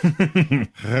mind.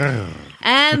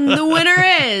 And the winner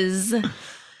is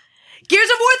Gears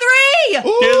of War 3! Gears of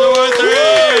War 3!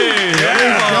 Ladies and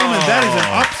gentlemen, that is an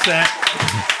upset.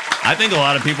 I think a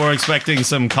lot of people are expecting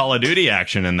some Call of Duty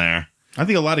action in there. I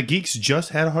think a lot of geeks just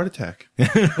had a heart attack.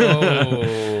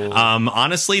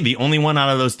 Honestly, the only one out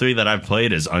of those 3 that I've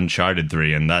played is Uncharted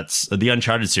 3, and that's the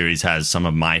Uncharted series has some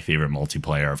of my favorite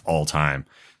multiplayer of all time.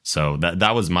 So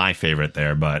that was my favorite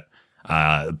there, but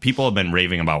people have been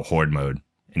raving about Horde mode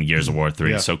in Gears of War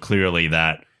 3, so clearly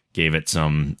that gave it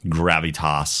some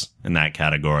gravitas in that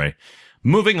category.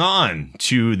 Moving on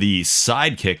to the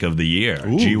sidekick of the year,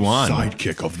 G1.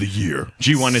 Sidekick of the year.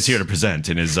 G1 is here to present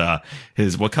in his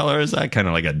what color is that? Kind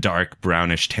of like a dark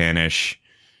brownish tannish.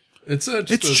 It's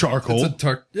charcoal. It's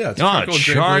a charcoal.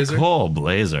 Charcoal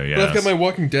blazer. Yes. But I've got my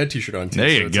Walking Dead t-shirt on too. There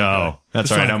so you it's go. okay.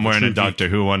 That's right. I'm wearing a Doctor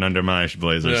Who one under my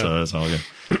blazer, so that's all good.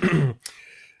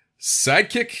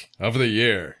 Sidekick of the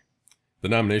year. The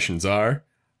nominations are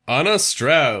Anna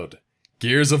Stroud,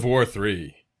 Gears of War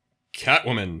 3,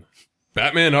 Catwoman,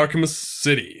 Batman Arkham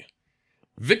City,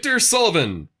 Victor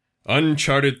Sullivan,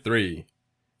 Uncharted 3,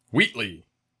 Wheatley,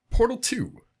 Portal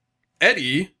 2,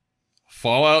 Eddie,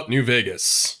 Fallout New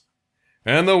Vegas.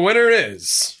 And the winner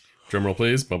is, drumroll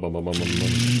please, bum, bum, bum, bum, bum, bum.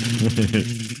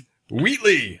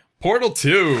 Wheatley, Portal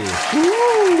 2.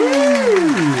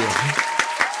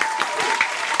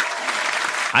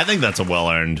 I think that's a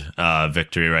well-earned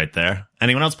victory right there.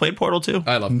 Anyone else played Portal 2?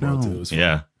 I love Portal 2. It was fun.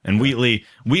 Yeah. And Wheatley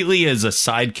is a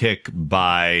sidekick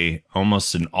by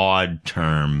almost an odd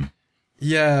term.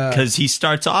 Yeah. Because he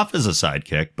starts off as a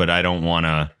sidekick, but I don't want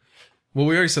to... Well,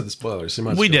 we already said the spoilers. So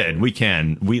we did. We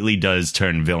can. Wheatley does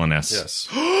turn villainous. Yes.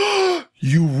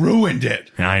 You ruined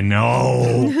it. I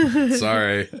know.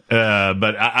 Sorry.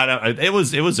 But I don't. It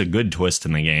was a good twist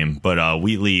in the game. But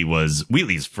Wheatley's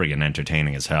friggin'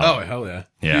 entertaining as hell. Oh hell yeah!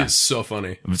 Yeah. He is so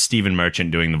funny. Stephen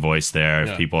Merchant doing the voice there.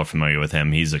 If people are familiar with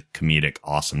him, he's a comedic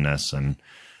awesomeness, and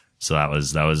so that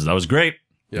was great.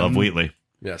 Yeah. Love Wheatley.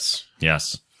 Yes.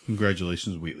 Yes.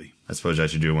 Congratulations, Wheatley. I suppose I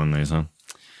should do one of these, huh?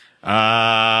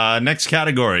 Next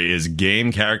category is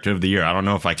Game Character of the Year. I don't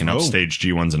know if I can upstage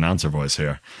G1's announcer voice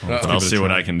here, but I'll see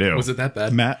what I can do. Was it that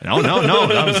bad? Matt? No,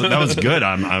 that was good.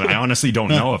 I honestly don't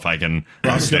know if I can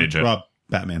upstage it. Rob,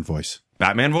 Batman voice.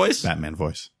 Batman voice? Batman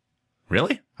voice.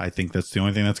 Really? I think that's the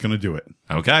only thing that's going to do it.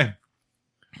 Okay.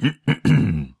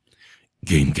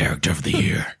 Game Character of the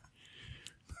Year.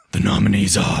 The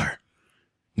nominees are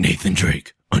Nathan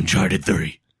Drake, Uncharted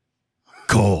 3,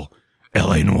 Cole,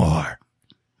 L.A. Noire,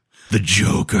 The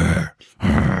Joker,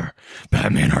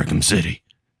 Batman Arkham City,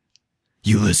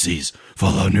 Ulysses,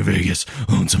 Fallout New Vegas,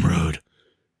 Lonesome Road.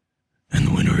 And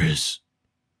the winner is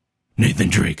Nathan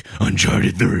Drake,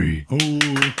 Uncharted 3. Apparently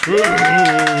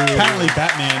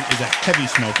Batman is a heavy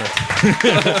smoker.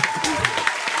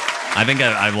 I think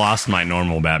I've lost my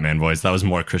normal Batman voice. That was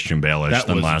more Christian Bale-ish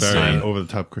than last time. Over the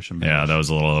top Christian Bale. Yeah, that was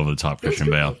a little over the top Christian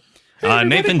Bale.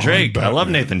 Nathan Drake. I love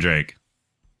Nathan Drake.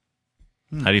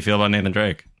 How do you feel about Nathan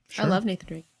Drake? I love Nathan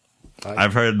Drake.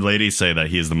 I've heard ladies say that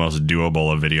he's the most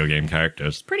doable of video game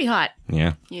characters. Pretty hot.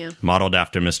 Yeah. Yeah. Modeled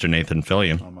after Mr. Nathan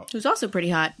Fillion. Who's also pretty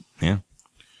hot. Yeah.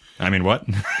 I mean, what?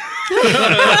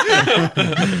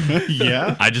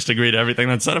 Yeah. I just agreed to everything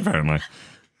that's said, apparently.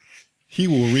 He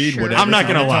will read whatever. I'm not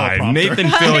going to on the lie.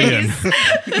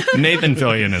 teleprompter. Nathan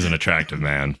Fillion is an attractive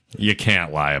man. You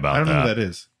can't lie about that. I don't know who that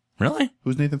is. Really?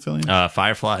 Who's Nathan Fillion?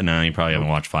 Firefly? No, you probably haven't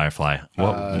watched Firefly.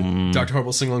 Dr.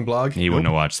 Horrible Sing-Along Blog. He wouldn't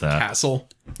have watched that. Castle.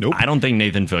 Nope. I don't think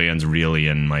Nathan Fillion's really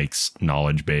in Mike's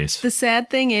knowledge base. The sad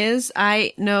thing is,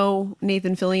 I know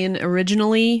Nathan Fillion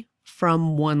originally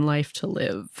from One Life to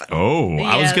Live. Oh,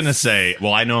 I was Yes. going to say,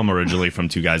 well, I know him originally from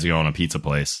Two Guys Who Own a Pizza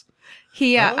Place.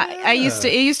 He, I used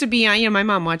to. It used to be on. My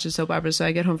mom watches soap operas, so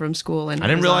I get home from school and I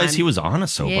didn't realize he was on a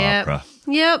soap opera.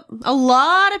 Yep, a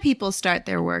lot of people start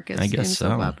their work as I guess in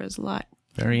soap so. operas. A lot.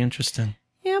 Very interesting.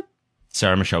 Yep.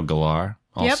 Sarah Michelle Gellar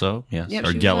also. Yes. Yep.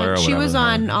 Or She was Gellar on- or whatever. She was the hell.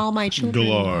 on All My Children.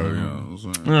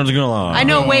 Gellar. I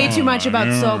know way too much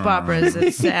about soap operas.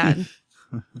 It's sad.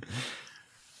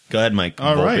 Go ahead, Mike.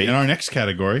 All Volpe. right. In our next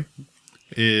category,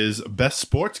 is Best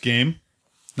Sports Game.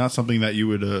 Not something that you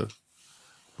would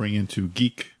bring into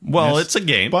geek. Well, it's a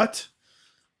game. But,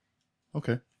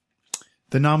 okay.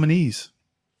 The nominees.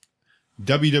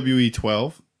 WWE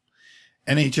 12,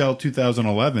 NHL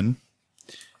 2011,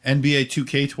 NBA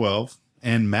 2K12,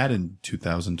 and Madden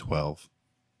 2012.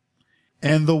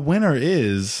 And the winner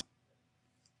is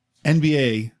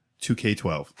NBA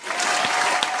 2K12.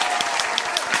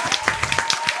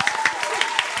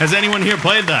 Has anyone here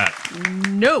played that?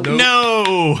 No.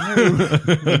 No.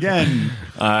 Again,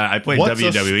 I played what's a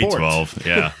WWE sport? 12.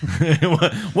 Yeah.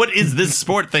 What is this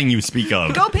sport thing you speak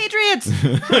of? Go Patriots!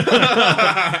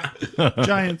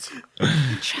 Giants.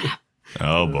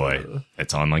 Oh boy,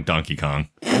 it's on like Donkey Kong.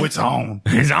 Oh, it's on.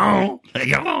 It's on.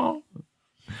 Hey, come on.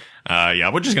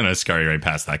 Yeah, we're just gonna scurry right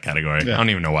past that category. Yeah. I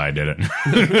don't even know why I did it.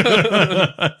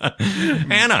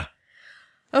 Anna.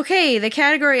 Okay, the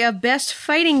category of Best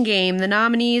Fighting Game. The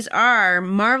nominees are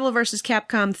Marvel vs.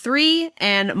 Capcom 3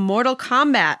 and Mortal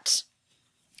Kombat.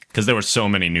 Because there were so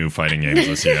many new fighting games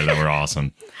this year that were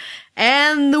awesome.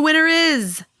 And the winner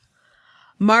is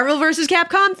Marvel vs.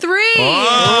 Capcom 3.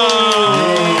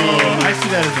 Oh! I see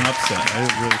that as an upset. I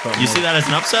really thought You see that as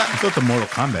an upset? I thought the Mortal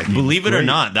Kombat game Believe was it or great.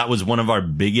 not, that was one of our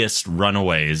biggest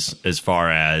runaways as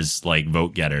far as like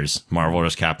vote getters. Marvel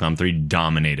vs. Capcom 3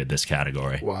 dominated this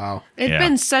category. Wow. It's Yeah.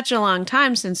 been such a long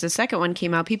time since the second one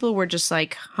came out. People were just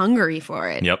like hungry for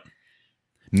it. Yep.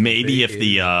 Maybe if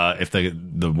the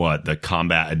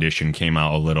combat edition came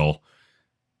out a little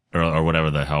or whatever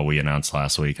the hell we announced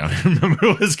last week. I don't remember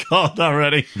what it was called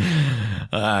already.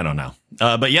 I don't know.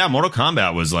 But yeah, Mortal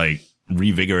Kombat was like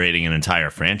revigorating an entire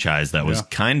franchise that was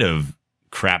kind of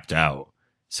crapped out.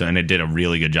 So, and it did a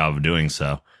really good job of doing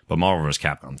so. But Marvel vs.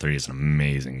 Capcom 3 is an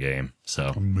amazing game. So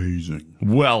Amazing.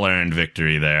 well-earned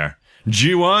victory there.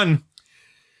 G1.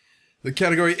 The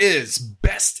category is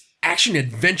Best Action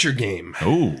Adventure Game.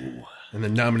 Ooh. And the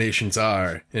nominations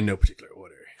are, in no particular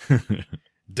order,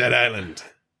 Dead Island,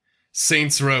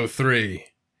 Saints Row 3,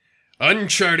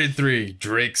 Uncharted 3,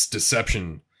 Drake's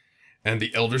Deception, and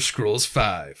The Elder Scrolls V,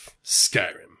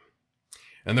 Skyrim.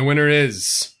 And the winner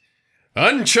is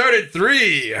Uncharted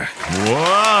 3.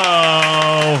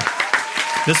 Whoa.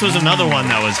 This was another one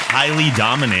that was highly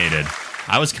dominated.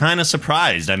 I was kind of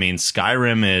surprised. I mean,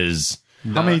 Skyrim is...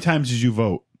 How many times did you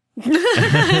vote?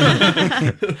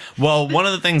 Well, one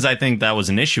of the things I think that was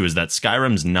an issue is that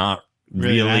Skyrim's not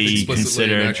really Explicitly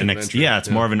considered an action-adventure. yeah, it's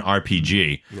more Yeah. of an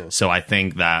RPG. So I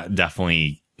think that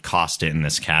definitely cost it in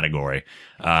this category.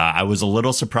 I was a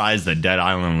little surprised that Dead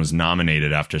Island was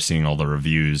nominated after seeing all the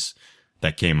reviews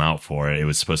that came out for it. It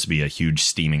was supposed to be a huge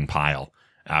steaming pile,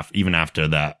 even after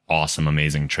that awesome,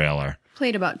 amazing trailer.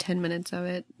 Played about 10 minutes of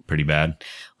it. Pretty bad.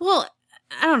 Well,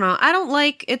 I don't know. I don't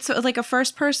like it's like a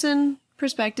first person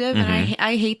perspective, and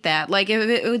I hate that. Like it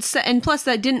would, and plus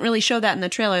that didn't really show that in the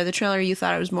trailer. The trailer, you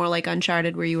thought it was more like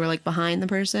Uncharted, where you were like behind the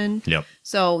person. Yep.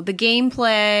 So the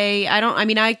gameplay,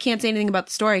 I can't say anything about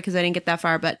the story because I didn't get that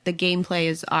far, but the gameplay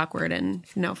is awkward and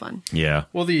no fun. Yeah.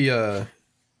 Well, the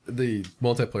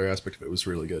multiplayer aspect of it was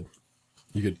really good.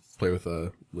 You could play with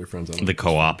your friends on it. The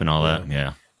co-op and all that.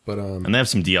 Yeah. But And they have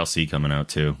some DLC coming out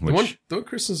too. Which, the one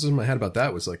criticism I had about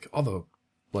that was like all the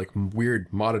like weird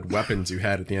modded weapons you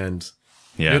had at the end.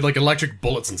 You yeah. had like electric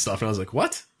bullets and stuff, and I was like,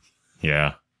 what?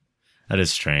 Yeah. That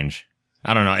is strange.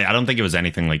 I don't know. I don't think it was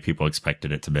anything like people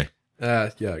expected it to be. Yeah,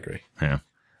 I agree. Yeah.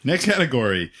 Next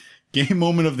category, Game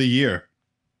Moment of the Year.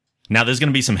 Now, there's going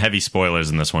to be some heavy spoilers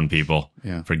in this one, people.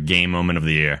 Yeah. For Game Moment of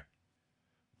the Year.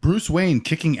 Bruce Wayne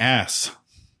kicking ass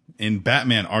in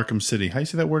Batman Arkham City. How do you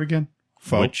say that word again?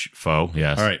 Foe. Which foe?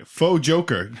 Yes. All right. Faux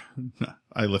Joker.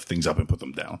 I lift things up and put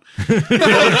them down.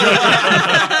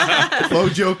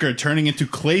 Faux Joker turning into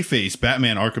Clayface,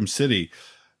 Batman Arkham City.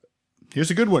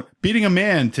 Here's a good one. Beating a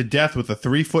man to death with a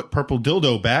 3-foot purple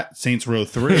dildo bat, Saints Row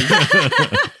 3.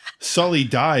 Sully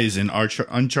dies in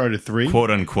Uncharted 3.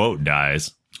 Quote unquote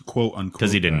dies. Quote unquote.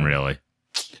 Because he didn't really.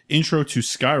 Intro to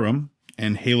Skyrim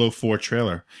and Halo 4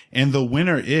 trailer. And the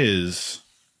winner is...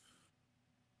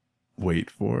 Wait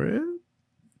for it.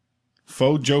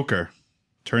 Faux Joker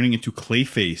turning into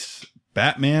Clayface,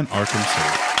 Batman Arkham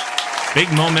City.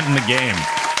 Big moment in the game.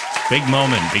 Big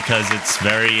moment because it's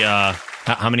very...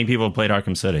 how many people have played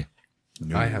Arkham City?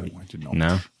 No, I haven't. I did not.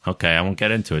 No? Okay, I won't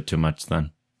get into it too much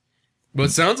then. Well,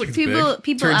 it sounds like it's People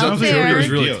big. Turns out out the there- Joker is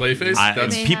really Deal. Clayface.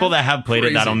 That's They people that have played it,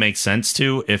 crazy. that'll make sense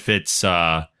to. If it's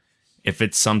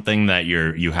something that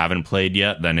you haven't played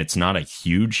yet, then it's not a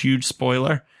huge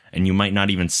spoiler, and you might not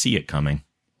even see it coming.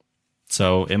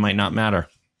 So it might not matter,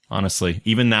 honestly.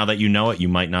 Even now that you know it, you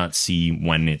might not see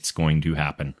when it's going to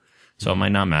happen. So it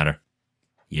might not matter.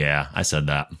 Yeah, I said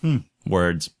that.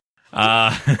 Words.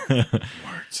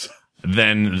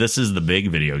 Then this is the big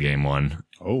video game one.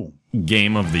 Oh.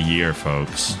 Game of the year,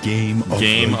 folks. Game of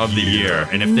the year.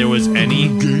 And if there was any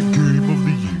Game of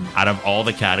the year. out of all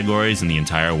the categories in the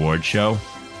entire award show,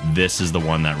 this is the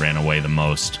one that ran away the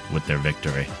most with their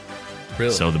victory.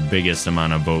 Really? So the biggest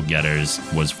amount of vote getters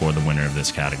was for the winner of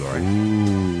this category.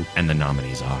 Ooh. And the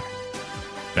nominees are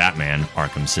Batman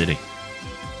Arkham City,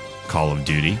 Call of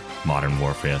Duty Modern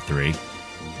Warfare 3,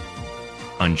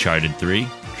 Uncharted 3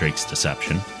 Drake's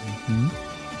Deception,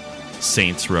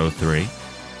 Saints Row 3,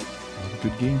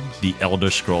 Good games. The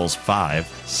Elder Scrolls V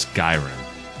Skyrim.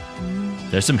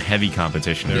 There's some heavy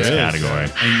competition in this There is. category.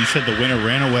 And you said the winner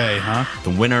ran away, huh? The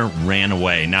winner ran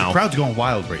away. Now, Crowd's going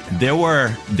wild right now.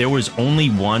 there was only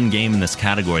one game in this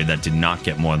category that did not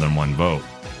get more than one vote.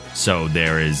 So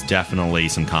there is definitely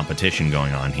some competition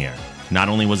going on here. Not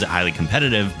only was it highly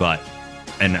competitive,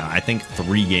 and I think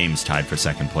 3 games tied for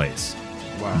second place.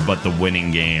 Wow. But the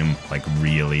winning game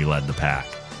really led the pack.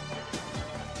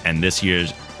 And this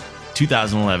year's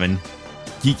 2011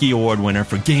 Geeky Award winner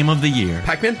for Game of the Year,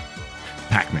 Pac-Man?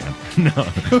 Pac-Man.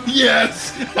 No,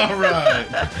 Yes! All right.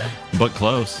 but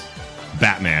close.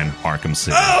 Batman Arkham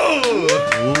City.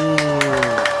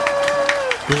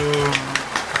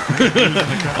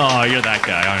 Oh, you're that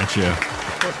guy, aren't you?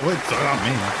 What's on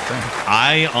me? Thanks.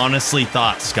 I honestly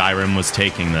thought Skyrim was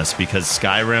taking this because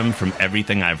Skyrim, from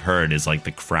everything I've heard, is like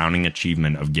the crowning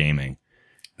achievement of gaming.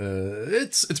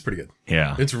 It's pretty good.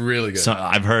 Yeah, It's really good. So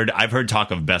I've heard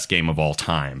talk of best game of all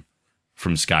time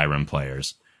from Skyrim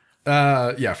players.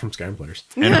 Yeah, from Skyrim players.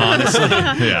 And honestly,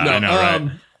 yeah, I know,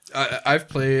 right? I've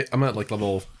played. I'm at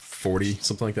level 40,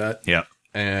 something like that. Yep.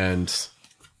 And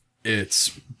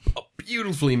it's a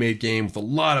beautifully made game with a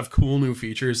lot of cool new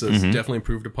features that's definitely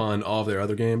improved upon all of their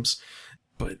other games.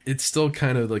 But it's still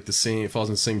kind of like the same. It falls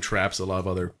in the same traps a lot of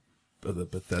other the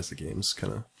Bethesda games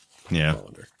kind of fall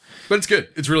under. But it's good.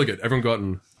 It's really good. Everyone go out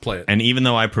and play it. And even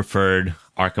though I preferred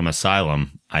Arkham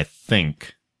Asylum, I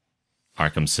think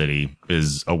Arkham City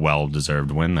is a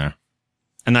well-deserved win there.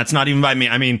 And that's not even by me.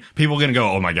 I mean, people are going to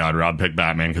go, oh my God, Rob picked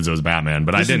Batman because it was Batman.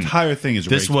 But I This didn't. entire thing is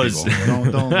This rigged, was-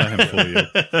 people. Don't let him fool you.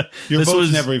 Your This votes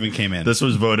was- never even came in. This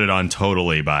was voted on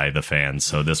totally by the fans.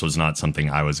 So this was not something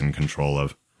I was in control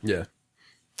of. Yeah.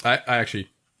 I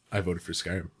voted for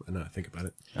Skyrim. I know. I think about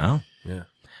it. Oh. Yeah.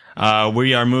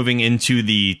 We are moving into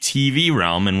the TV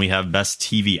realm, and we have Best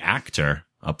TV Actor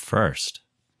up first.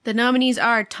 The nominees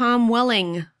are Tom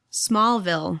Welling,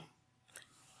 Smallville,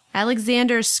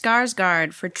 Alexander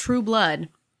Skarsgård for True Blood,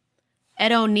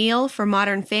 Ed O'Neill for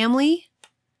Modern Family,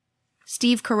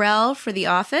 Steve Carell for The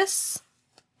Office,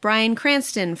 Bryan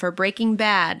Cranston for Breaking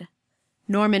Bad,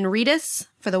 Norman Reedus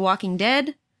for The Walking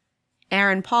Dead,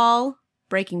 Aaron Paul,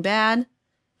 Breaking Bad,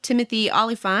 Timothy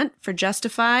Olyphant for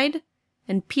Justified,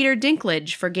 and Peter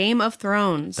Dinklage for Game of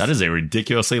Thrones. That is a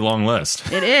ridiculously long list.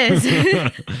 It is.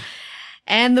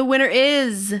 And the winner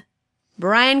is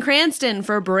Bryan Cranston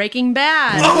for Breaking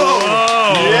Bad.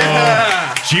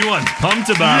 G1's pumped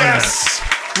about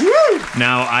it. Woo!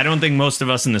 Now, I don't think most of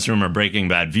us in this room are Breaking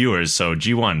Bad viewers, so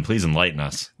G1, please enlighten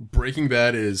us. Breaking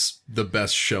Bad is the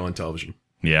best show on television.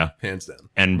 Yeah. Hands down.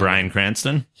 And Bryan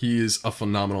Cranston? He is a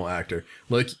phenomenal actor.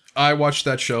 Like, I watched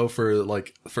that show for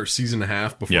a season and a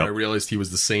half before Yep. I realized he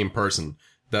was the same person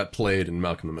that played in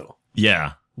Malcolm in the Middle.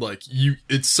 Yeah. Like,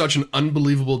 it's such an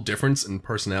unbelievable difference in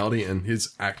personality, and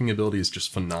his acting ability is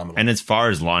just phenomenal. And as far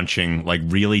as launching, like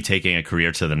really taking a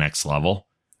career to the next level,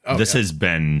 this has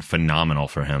been phenomenal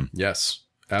for him. Yes,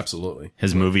 absolutely.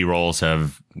 His movie roles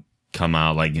have come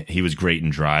out, like he was great in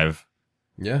Drive.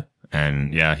 Yeah.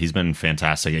 And yeah, he's been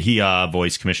fantastic. He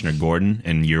voiced Commissioner Gordon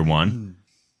in Year One,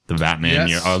 the Batman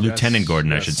Yes, Lieutenant yes,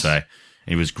 Gordon, I yes. should say.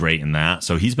 He was great in that.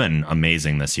 So he's been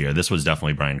amazing this year. This was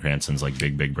definitely Bryan Cranston's like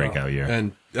big breakout year.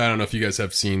 And I don't know if you guys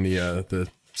have seen the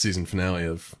season finale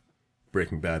of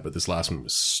Breaking Bad, but this last one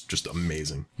was just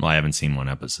amazing. Well, I haven't seen one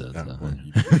episode. So. Well,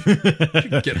 you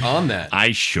should get on that.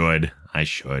 I should.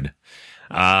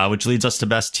 Which leads us to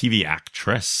Best TV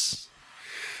Actress.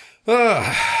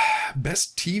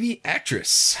 Best TV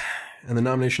Actress. And the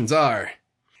nominations are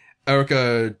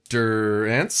Erica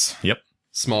Durance, Yep.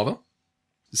 Smallville,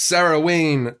 Sarah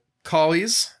Wayne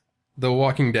Collies, The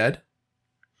Walking Dead,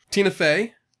 Tina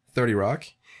Fey, 30 Rock,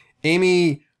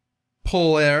 Amy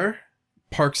Poehler,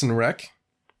 Parks and Rec,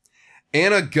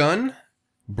 Anna Gunn,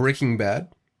 Breaking Bad,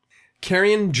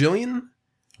 Carrion Jillian,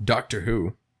 Doctor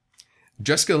Who,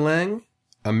 Jessica Lange,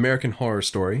 American Horror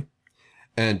Story,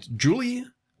 and Julie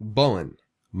Bowen,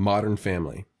 Modern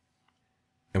Family.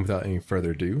 And without any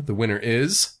further ado, the winner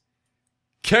is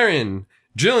Karen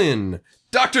Gillan,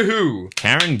 Doctor Who.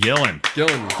 Karen Gillan.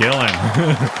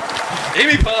 Gillan.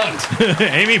 Amy Pond.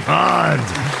 Amy Pond.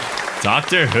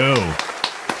 Doctor Who.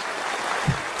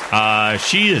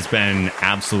 She has been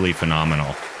absolutely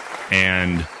phenomenal.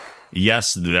 And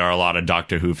yes, there are a lot of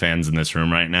Doctor Who fans in this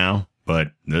room right now,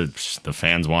 but the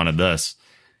fans wanted this.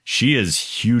 She is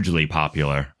hugely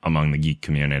popular among the geek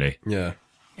community. Yeah.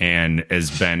 And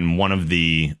has been one of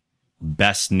the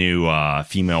best new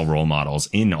female role models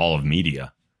in all of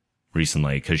media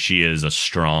recently, because she is a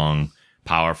strong,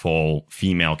 powerful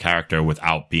female character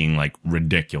without being like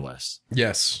ridiculous.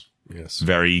 Yes.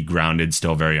 Very grounded,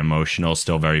 still very emotional,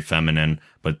 still very feminine,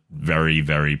 but very,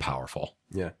 very powerful.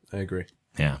 Yeah, I agree.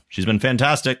 Yeah, she's been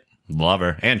fantastic. Love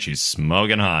her. And she's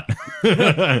smoking hot,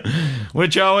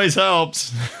 which always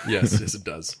helps. Yes, it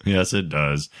does. Yes, it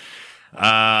does.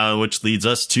 Which leads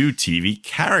us to TV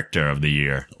Character of the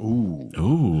Year.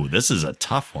 Ooh, this is a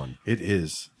tough one. It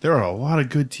is. There are a lot of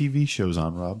good TV shows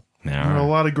on, Rob. There are a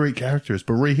lot of great characters,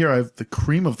 but right here I have the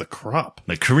cream of the crop.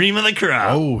 The cream of the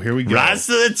crop. Oh, here we go. Rise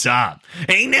to the top.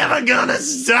 Ain't never gonna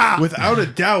stop. Without a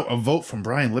doubt, a vote from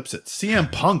Brian Lipset.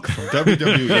 CM Punk from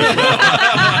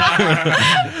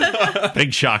WWE.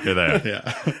 Big shocker there.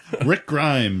 Yeah. Rick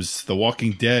Grimes, The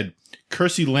Walking Dead.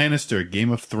 Cersei Lannister,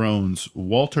 Game of Thrones.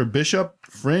 Walter Bishop,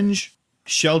 Fringe.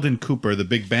 Sheldon Cooper, The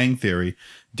Big Bang Theory.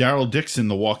 Daryl Dixon,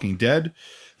 The Walking Dead.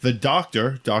 The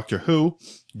Doctor, Doctor Who.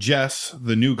 Jess,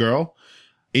 The New Girl.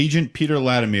 Agent Peter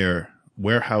Latimer,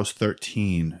 Warehouse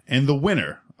 13. And the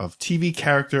winner of TV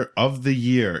Character of the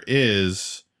Year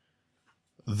is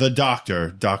The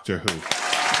Doctor, Doctor Who.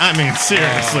 I mean,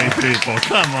 seriously, people,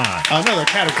 come on. Another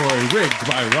category rigged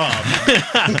by Rob.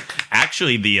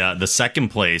 Actually, the second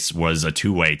place was a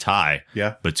two-way tie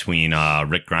between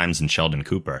Rick Grimes and Sheldon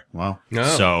Cooper. Wow. No.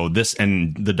 So this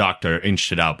and the Doctor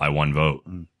inched it out by one vote.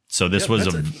 So this was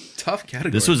a tough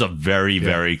category. This was a very,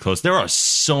 very close. There are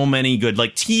so many good,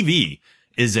 like TV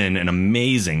is in an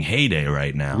amazing heyday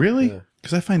right now. Really?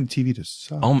 Because I find TV to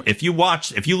suck. If you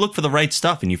look for the right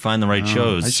stuff and you find the right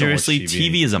shows, seriously,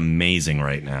 TV is amazing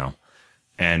right now.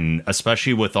 And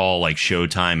especially with all like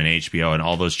Showtime and HBO and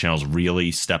all those channels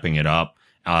really stepping it up,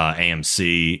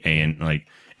 AMC, and like,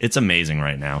 it's amazing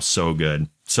right now. So good.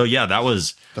 So yeah, that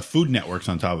was the Food Network's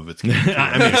on top of its game.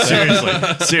 I mean,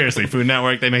 seriously, Food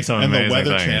Network, they make some amazing things. And the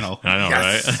Weather things. Channel. I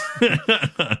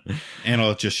know, right?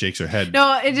 Anna just shakes her head.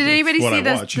 No, did anybody see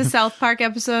the South South Park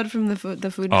episode from the Food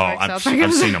Network? I've South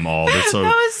Park seen them all. They're so,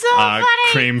 that was so funny.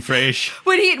 Creme fraiche.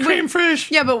 Creme fraiche.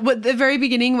 Yeah, but at the very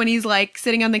beginning when he's like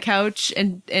sitting on the couch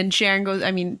and Sharon goes,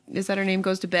 I mean, is that her name,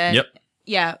 goes to bed? Yep.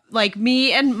 Yeah, like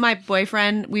me and my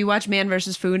boyfriend, we watch Man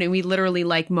vs. Food and we literally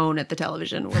like moan at the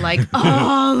television. We're like,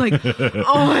 oh my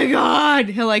God.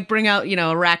 He'll like bring out,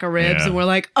 a rack of ribs and we're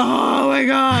like, oh my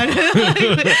God.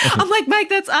 I'm like, Mike,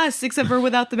 that's us, except for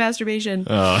without the masturbation.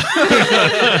 But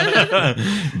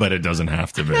it doesn't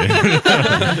have to be.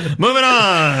 Moving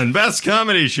on. Best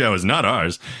comedy show is not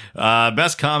ours.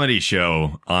 Best comedy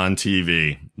show on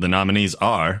TV. The nominees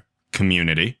are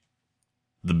Community,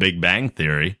 The Big Bang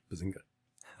Theory,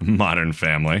 Modern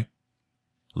Family,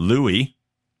 Louie,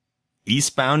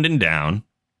 Eastbound and Down,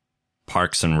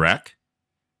 Parks and Rec,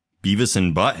 Beavis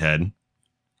and Butthead,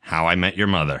 How I Met Your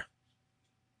Mother.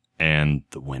 And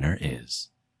the winner is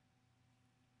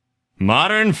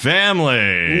Modern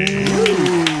Family.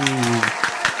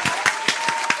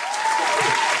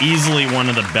 Easily one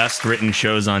of the best written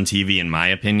shows on TV, in my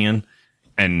opinion.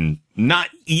 And not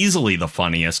easily the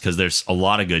funniest, because there's a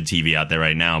lot of good TV out there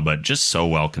right now, but just so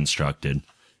well constructed.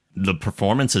 The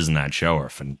performances in that show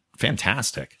are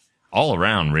fantastic. All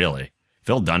around, really.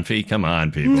 Phil Dunphy, come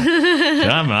on, people.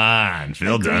 Come on,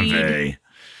 Phil Dunphy.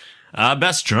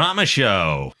 Best drama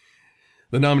show.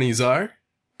 The nominees are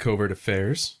Covert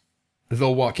Affairs, The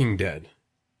Walking Dead,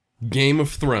 Game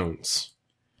of Thrones,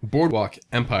 Boardwalk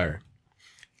Empire,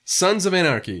 Sons of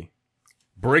Anarchy,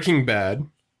 Breaking Bad,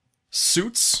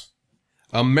 Suits,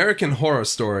 American Horror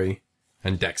Story,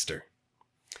 and Dexter.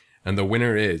 And the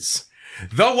winner is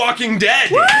The Walking Dead!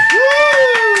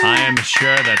 I am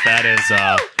sure that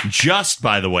is just,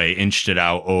 by the way, inched it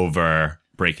out over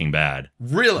Breaking Bad.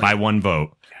 Really? By one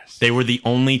vote. Yes. They were the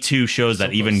only two shows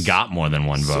that even got more than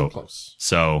one vote. So close.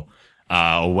 So,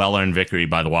 a well-earned victory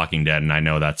by The Walking Dead, and I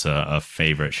know that's a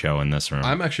favorite show in this room.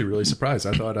 I'm actually really surprised.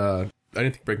 I thought, I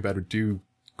didn't think Breaking Bad would do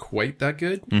quite that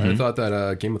good. I thought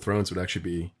that Game of Thrones would actually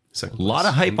be second place. A lot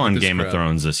of hype on Game of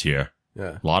Thrones this year.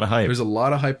 Yeah. A lot of hype. There's a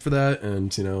lot of hype for that,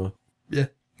 and, yeah.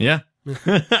 Yeah.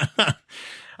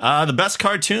 The best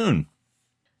cartoon.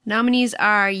 Nominees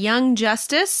are Young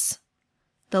Justice,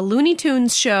 The Looney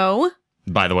Tunes Show.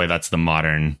 By the way, that's the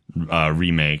modern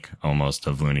remake, almost,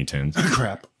 of Looney Tunes.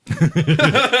 Crap.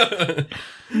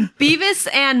 Beavis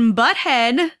and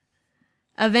Butthead,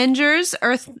 Avengers,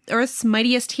 Earth's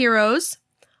Mightiest Heroes,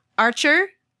 Archer,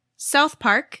 South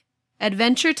Park,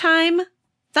 Adventure Time,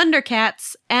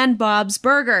 Thundercats, and Bob's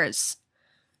Burgers.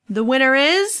 The winner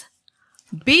is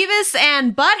Beavis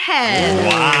and Butthead.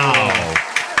 Wow.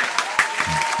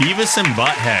 Beavis and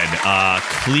Butthead,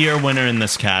 clear winner in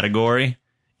this category.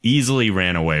 Easily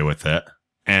ran away with it.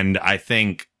 And I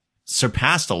think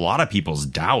surpassed a lot of people's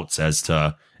doubts as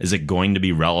to, is it going to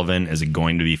be relevant? Is it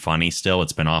going to be funny still?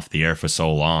 It's been off the air for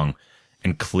so long.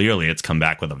 And clearly it's come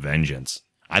back with a vengeance.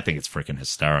 I think it's freaking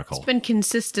hysterical. It's been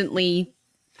consistently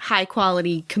high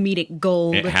quality comedic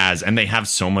gold. It has. And they have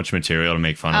so much material to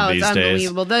make fun of these it's days.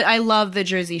 unbelievable. I love the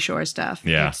Jersey Shore stuff.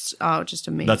 Yeah. It's just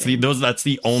amazing. That's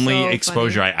the only So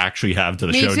exposure funny. I actually have to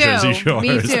the Me show too. Jersey Shore. Me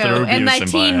is too. through And Beavis like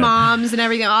Teen Butthead. Moms and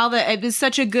everything. It was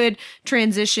such a good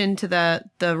transition to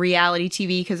the reality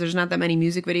TV because there's not that many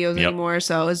music videos anymore.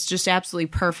 So it's just absolutely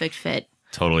perfect fit.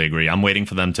 Totally agree. I'm waiting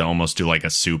for them to almost do like a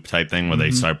soup type thing where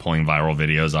they start pulling viral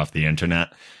videos off the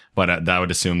internet. But that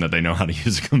would assume that they know how to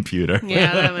use a computer.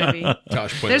 Yeah, that might be.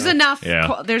 Josh, There's enough.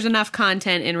 Yeah. There's enough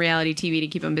content in reality TV to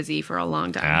keep them busy for a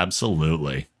long time.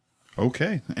 Absolutely.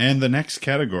 Okay. And the next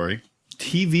category,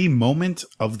 TV Moment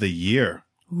of the Year.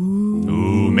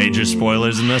 Ooh, major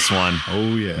spoilers in this one.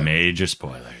 Oh, yeah. Major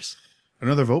spoilers.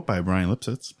 Another vote by Brian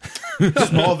Lipsitz.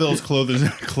 Smallville's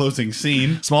closing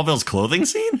scene. Smallville's clothing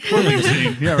scene? Clothing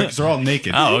scene. Yeah, because they're all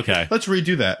naked. Oh, okay. Let's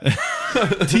redo that.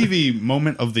 TV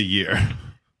Moment of the Year.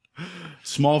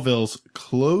 Smallville's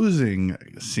closing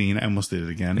scene. I almost did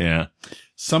it again. Yeah.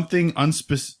 Something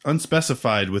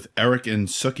unspecified with Eric and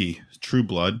Sookie. True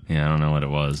Blood. Yeah, I don't know what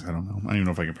it was. I don't know. I don't even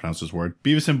know if I can pronounce this word.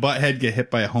 Beavis and Butthead get hit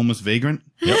by a homeless vagrant.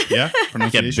 Yep. Yeah. Get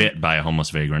Pronunciation. bit by a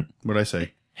homeless vagrant. What'd I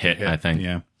say? Hit, I think.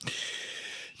 Yeah.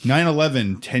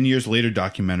 9/11, 10 years later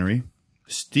documentary.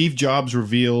 Steve Jobs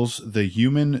reveals the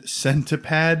human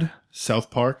centipede.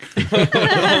 South Park.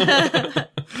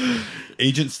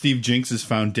 Agent Steve Jinx is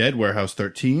found dead. Warehouse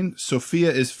 13.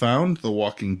 Sophia is found. The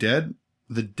Walking Dead.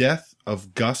 The death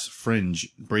of Gus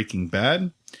Fringe. Breaking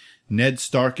Bad. Ned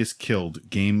Stark is killed.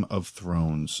 Game of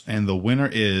Thrones. And the winner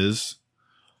is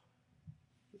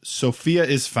Sophia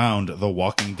is found. The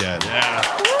Walking Dead.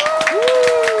 Yeah.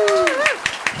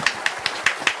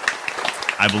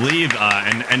 I believe,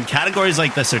 and categories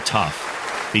like this are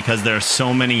tough because there are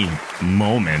so many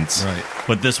moments. Right.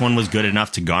 But this one was good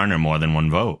enough to garner more than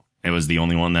one vote. It was the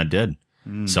only one that did.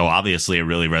 So obviously it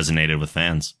really resonated with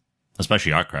fans,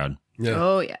 especially our crowd. Yeah.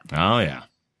 Oh yeah. Oh, yeah.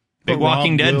 Big But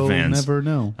Walking Rob Dead will fans. never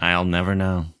know. I'll never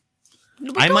know.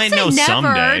 But I don't might say know never.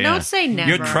 someday. Don't yeah. say never.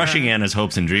 You're crushing Anna's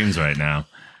hopes and dreams right now.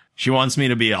 She wants me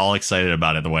to be all excited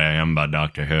about it the way I am about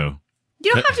Doctor Who.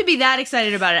 You don't have to be that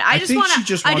excited about it. I just think want she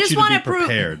just to. I wants just you to want be to prove.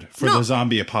 prepared for No. the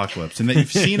zombie apocalypse and that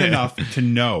you've seen enough to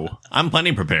know. I'm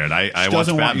plenty prepared. I She watch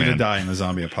doesn't want Batman. you to die in the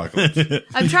zombie apocalypse.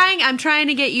 I'm trying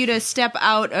to get you to step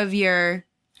out of your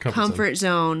comfort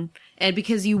zone, and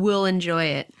because you will enjoy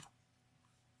it.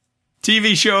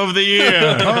 TV show of the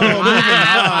year.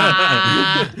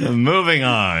 Moving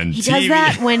on. He does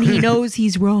that when he knows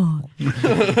he's wrong.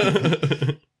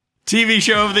 TV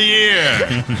show of the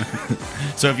year.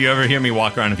 So if you ever hear me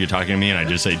walk around, if you're talking to me and I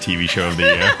just say TV show of the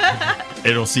year,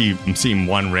 it'll seem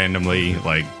one randomly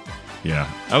like, yeah.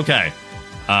 Okay.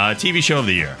 TV show of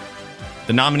the year.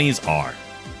 The nominees are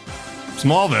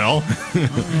Smallville,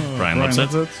 Brian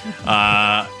Lipsitz,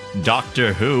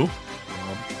 Doctor Who,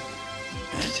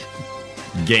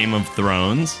 Game of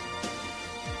Thrones,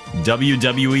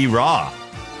 WWE Raw,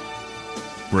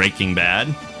 Breaking Bad,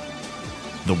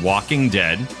 The Walking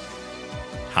Dead,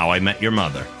 How I Met Your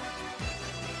Mother.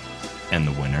 And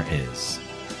the winner is...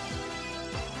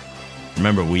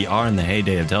 Remember, we are in the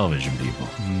heyday of television, people.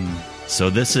 So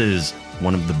this is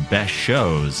one of the best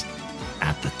shows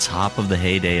at the top of the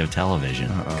heyday of television.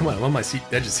 Come on, I'm on my edge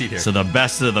of the seat here. So the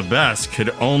best of the best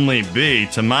could only be,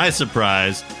 to my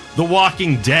surprise, The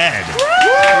Walking Dead. All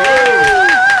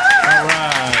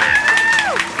right.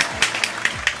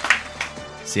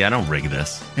 See, I don't rig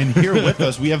this. And here with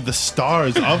us, we have the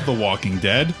stars of The Walking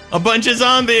Dead. A bunch of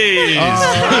zombies!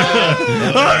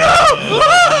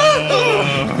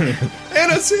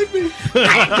 Anna, save me!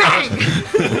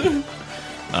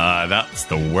 That's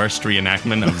the worst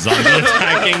reenactment of zombie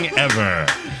attacking ever.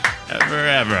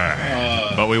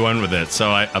 Ever. But we went with it.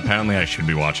 So apparently I should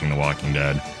be watching The Walking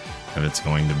Dead if it's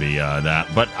going to be that.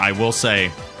 But I will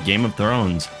say, Game of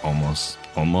Thrones,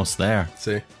 almost there.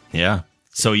 See? Yeah.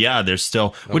 So yeah, there's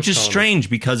still, which is strange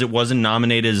because it wasn't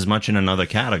nominated as much in another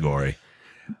category,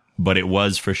 but it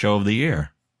was for Show of the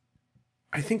Year.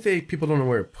 I think people don't know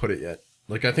where to put it yet.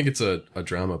 Like, I think it's a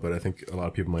drama, but I think a lot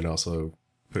of people might also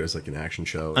put it as like an action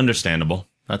show. Understandable.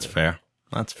 That's fair.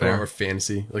 That's fair. Or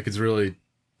fantasy. Like, it's really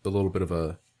little bit of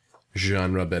a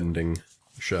genre bending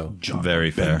show.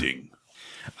 Very fair. Bending.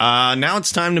 Now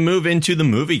it's time to move into the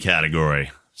movie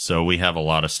category. So we have a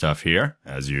lot of stuff here,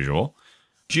 as usual.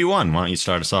 G1, why don't you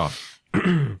start us off?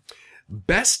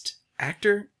 Best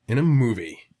actor in a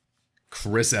movie.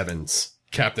 Chris Evans,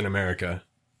 Captain America.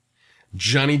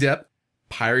 Johnny Depp,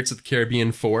 Pirates of the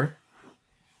Caribbean 4.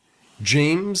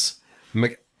 James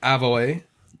McAvoy.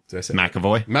 Did I say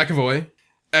McAvoy. McAvoy,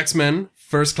 X-Men,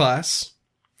 First Class.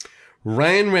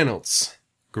 Ryan Reynolds,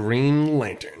 Green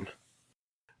Lantern.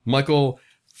 Michael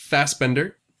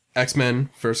Fassbender, X-Men,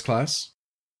 First Class.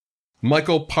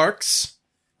 Michael Parks,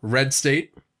 Red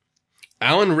State.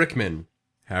 Alan Rickman,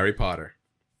 Harry Potter.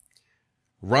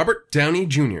 Robert Downey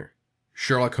Jr.,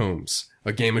 Sherlock Holmes,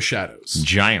 A Game of Shadows.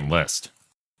 Giant list.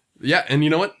 Yeah, and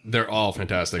you know what? They're all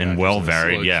fantastic. And actors well in this.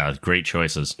 varied. Like, Yeah, great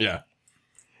choices. Yeah.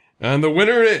 And the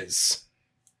winner is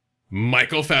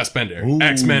Michael Fassbender,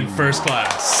 X-Men First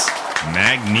Class.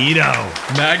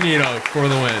 Magneto for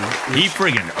the win. He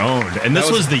friggin' owned. And this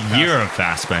That was was the fantastic. year of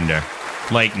Fassbender.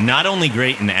 Like, not only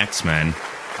great in X-Men,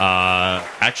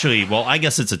 actually, well, I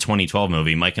guess it's a 2012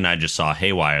 movie. Mike and I just saw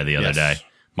Haywire the other Yes. day.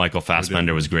 Michael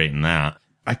Fassbender was great in that.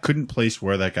 I couldn't place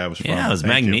where that guy was from. Yeah, it was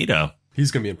Thank you. Magneto.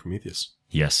 He's going to be in Prometheus.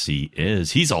 Yes, he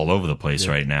is. He's all over the place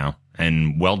right now,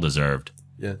 and well deserved.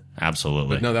 Yeah.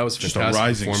 Absolutely. But no, that was Just a fantastic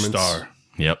rising performance. star.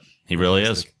 Yep, he really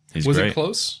is. He's Was great. it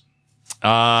close?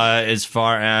 As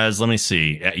far as, let me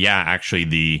see. Yeah, actually,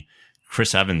 the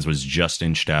Chris Evans was just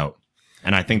inched out,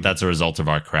 and I think that's a result of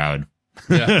our crowd.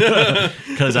 Yeah.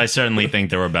 Because I certainly think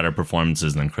there were better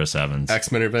performances than Chris Evans.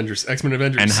 X-Men Avengers.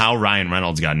 And how Ryan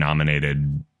Reynolds got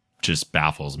nominated just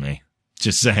baffles me.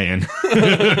 Just saying.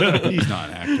 He's not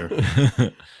an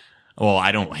actor. Well,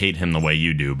 I don't hate him the way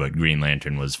you do, but Green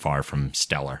Lantern was far from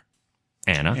stellar.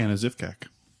 Anna? Anna Zivkak.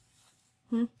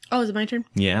 Oh, is it my turn?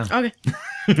 Yeah. Okay.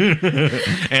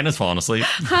 Anna's falling asleep.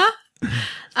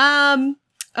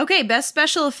 Okay, best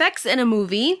special effects in a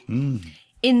movie.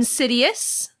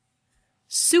 Insidious,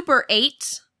 Super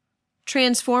 8,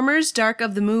 Transformers, Dark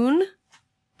of the Moon,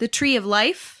 The Tree of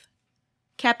Life,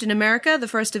 Captain America, The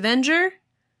First Avenger.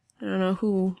 I don't know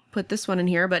who put this one in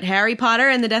here, but Harry Potter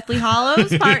and the Deathly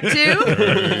Hallows, Part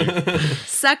 2,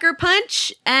 Sucker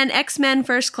Punch, and X-Men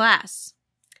First Class.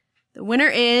 The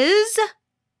winner is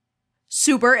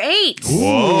Super 8.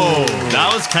 Whoa.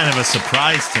 That was kind of a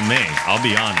surprise to me, I'll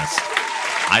be honest.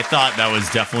 I thought that was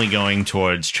definitely going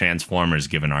towards Transformers,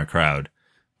 given our crowd.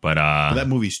 But That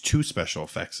movie's two special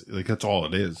effects. Like, that's all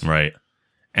it is. right.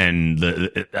 And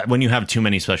when you have too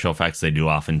many special effects, they do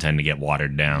often tend to get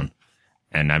watered down.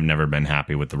 And I've never been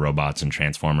happy with the robots and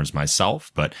Transformers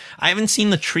myself, but I haven't seen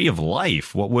the Tree of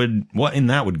Life. What in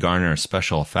that would garner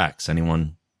special effects?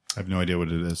 Anyone? I have no idea what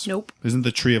it is. Nope. Isn't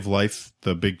the Tree of Life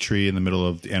the big tree in the middle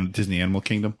of the Disney Animal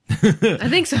Kingdom? I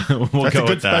think so. We'll That's go a good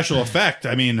with that. special effect.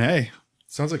 I mean, hey.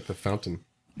 Sounds like the fountain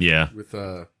Yeah. with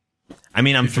I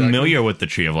mean, I'm Exactly. familiar with the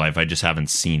Tree of Life. I just haven't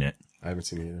seen it. I haven't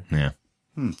seen it either.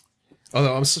 Yeah.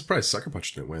 Although I'm surprised Sucker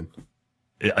Punch didn't win.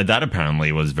 That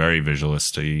apparently was very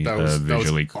visually That was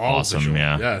visually all awesome. visual.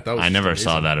 Yeah. Yeah, that was I never amazing.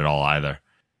 saw that at all either.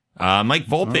 Mike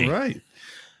Volpe. All right.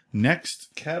 Next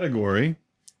category,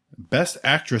 Best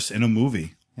Actress in a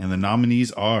Movie. And the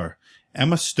nominees are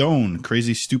Emma Stone,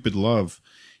 Crazy Stupid Love,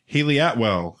 Haley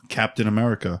Atwell, Captain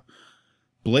America,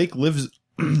 Blake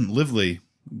Lively,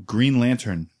 Green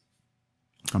Lantern.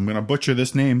 I'm going to butcher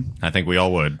this name. I think we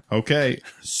all would. Okay.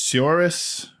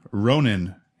 Saoirse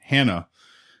Ronan, Hannah,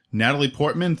 Natalie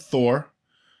Portman, Thor,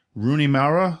 Rooney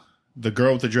Mara, the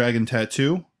girl with the dragon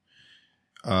tattoo,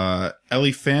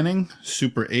 Ellie Fanning,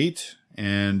 Super 8,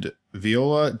 and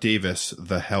Viola Davis,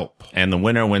 The Help. And the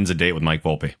winner wins a date with Mike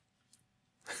Volpe.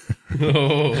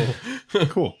 Oh,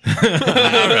 Cool. All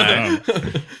right.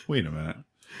 Wait a minute.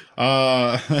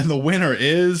 And the winner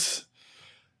is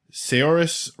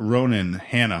Saoirse Ronan,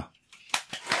 Hannah.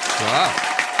 wow.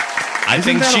 I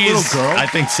think that a she's. little girl? I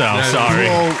think so. Yeah, Sorry.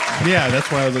 Well, yeah,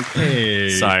 that's why I was like, hey.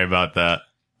 Sorry about that.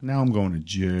 Now I'm going to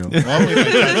jail. Well, I'm going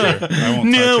to touch her. I won't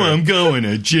No, touch her. I'm going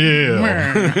to jail.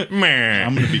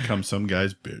 I'm going to become some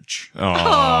guy's bitch.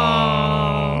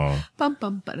 Oh. Bum,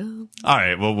 bum, ba-dum. All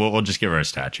right. Well, we'll just give her a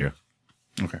statue.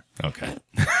 Okay. Okay.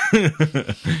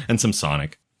 And some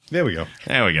Sonic. There we go.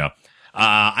 There we go.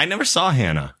 I never saw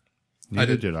Hannah.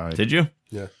 Neither did. did I. Did you?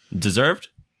 Yeah. Deserved?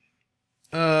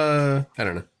 I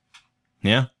don't know.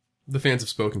 Yeah. The fans have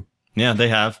spoken. Yeah, they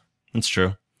have. That's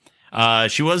true.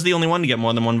 She was the only one to get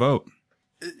more than one vote.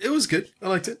 It was good. I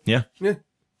liked it. Yeah. Yeah.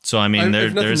 So, I mean, I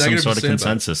have nothing there's some negative sort to of say about it.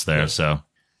 consensus there. Yeah.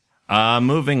 So,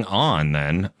 moving on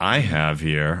then, I have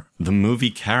here the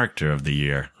movie character of the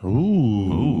year.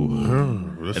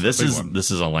 Ooh. This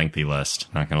is a lengthy list,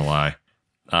 not going to lie.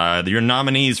 Your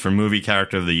nominees for movie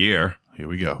character of the year. Here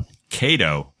we go.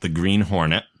 Kato, the Green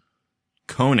Hornet.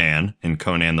 Conan in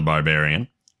Conan the Barbarian.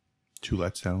 2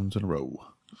 letdowns in a row.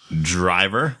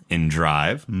 Driver in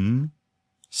Drive.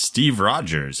 Steve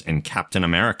Rogers in Captain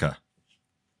America.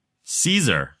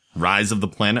 Caesar, Rise of the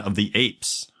Planet of the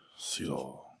Apes.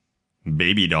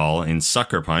 Baby Doll in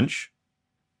Sucker Punch.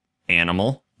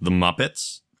 Animal, The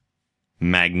Muppets.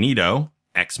 Magneto,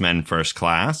 X-Men First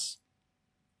Class.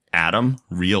 Adam,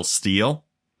 Real Steel.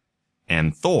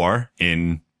 And Thor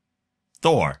in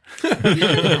Thor.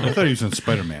 I thought he was in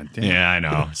Spider-Man. Damn. Yeah, I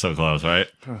know. So close, right?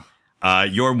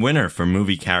 Your winner for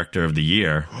movie character of the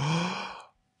year,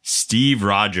 Steve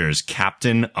Rogers,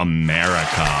 Captain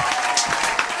America.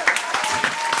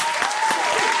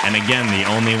 And again, the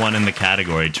only one in the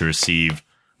category to receive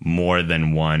more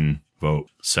than 1 vote.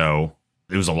 So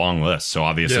it was a long list. So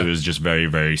obviously it was just very,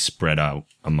 very spread out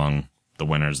among the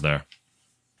winners there.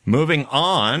 Moving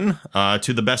on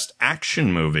to the best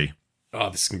action movie.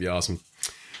 Oh, this is going to be awesome.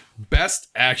 Best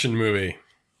action movie.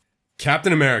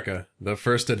 Captain America, The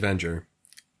First Avenger.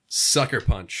 Sucker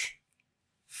Punch.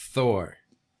 Thor.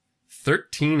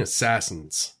 13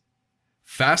 Assassins.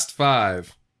 Fast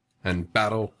 5. And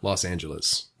Battle Los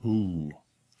Angeles. Ooh.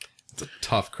 It's a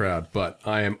tough crowd, but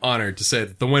I am honored to say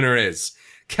that the winner is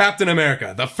Captain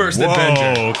America, The First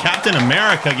Avenger. Whoa, Captain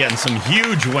America getting some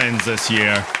huge wins this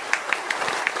year.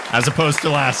 As opposed to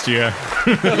last year.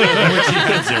 Which he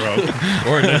had 0.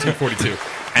 Or in 1942.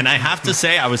 And I have to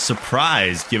say, I was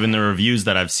surprised, given the reviews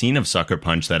that I've seen of Sucker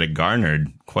Punch, that it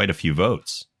garnered quite a few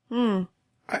votes.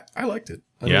 I liked it.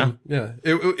 I Yeah? mean, yeah.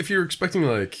 If you're expecting,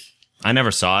 like... I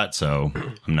never saw it, so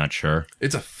I'm not sure.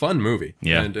 It's a fun movie.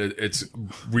 Yeah. And it's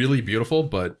really beautiful,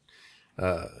 but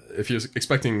if you're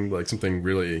expecting, like, something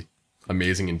really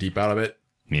amazing and deep out of it,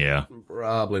 Yeah.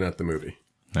 probably not the movie.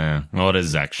 Well, it is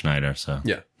Zack Schneider, so.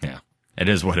 Yeah. Yeah. It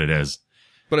is what it is.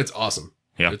 But it's awesome.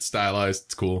 Yeah. It's stylized.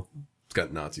 It's cool. It's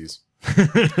got Nazis.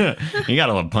 You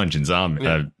gotta love punching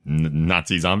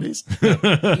Nazi zombies.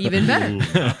 Even better.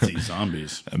 Nazi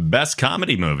zombies. Best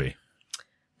comedy movie.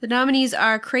 The nominees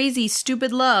are Crazy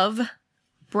Stupid Love,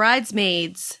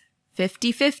 Bridesmaids,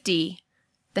 50-50,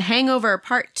 The Hangover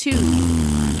Part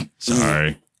 2,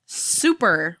 Sorry.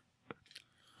 Super,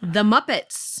 The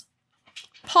Muppets,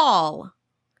 Paul,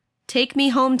 Take Me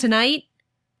Home Tonight,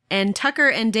 and Tucker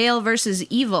and Dale versus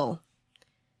Evil.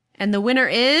 And the winner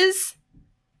is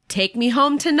Take Me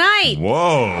Home Tonight,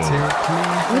 Whoa.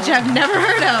 which I've never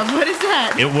heard of. What is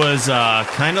that? It was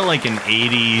kind of like an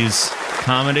 80s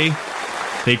comedy.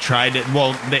 They tried it.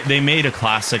 Well, they made a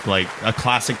classic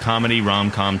comedy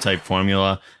rom-com type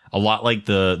formula, a lot like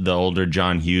the older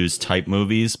John Hughes type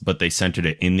movies, but they centered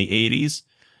it in the 80s.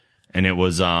 And it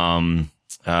was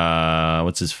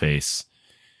what's his face?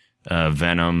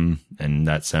 Venom and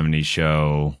that 70s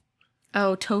show.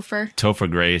 Oh, Topher. Topher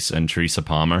Grace and Teresa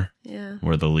Palmer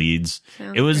were the leads.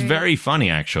 Sounds it was great. very funny,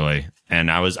 actually.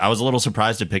 And I was a little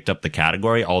surprised it picked up the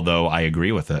category, although I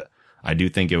agree with it. I do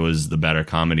think it was the better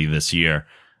comedy this year.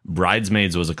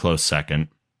 Bridesmaids was a close second,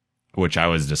 which I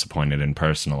was disappointed in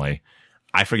personally.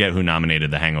 I forget who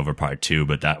nominated The Hangover Part 2,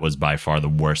 but that was by far the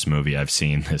worst movie I've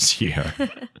seen this year.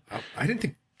 I didn't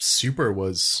think Super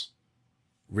was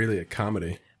really a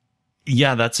comedy.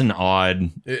 Yeah, that's an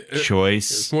odd choice.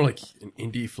 It's more like an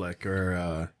indie flick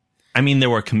or... I mean, there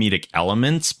were comedic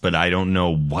elements, but I don't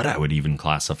know what I would even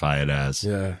classify it as.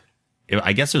 Yeah.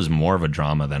 I guess it was more of a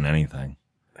drama than anything.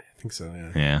 I think so,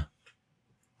 yeah. Yeah.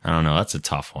 I don't know. That's a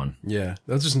tough one. Yeah.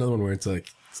 That's just another one where it's like...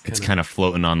 It's kind of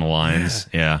floating on the lines.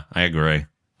 Yeah, I agree.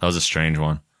 That was a strange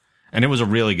one. And it was a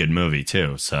really good movie,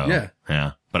 too. So,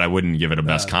 yeah. But I wouldn't give it a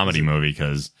best comedy movie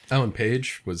because... Ellen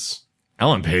Page was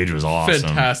awesome.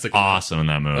 Fantastic. Awesome in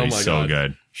that movie. Oh my so God.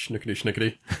 good.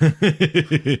 Schnickety,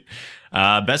 schnickety.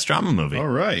 Best drama movie. All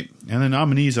right. And the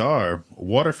nominees are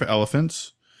Water for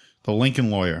Elephants, The Lincoln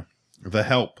Lawyer, The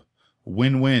Help,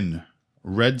 Win-Win,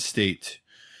 Red State,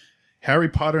 Harry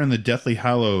Potter and the Deathly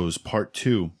Hallows Part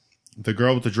 2, The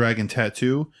Girl with the Dragon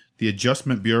Tattoo, The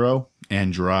Adjustment Bureau,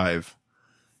 and Drive.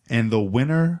 And the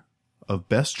winner of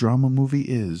Best Drama Movie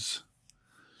is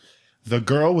The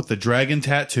Girl with the Dragon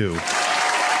Tattoo.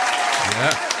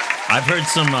 Yeah. I've heard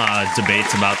some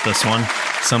debates about this one.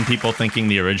 Some people thinking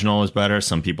the original is better.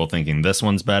 Some people thinking this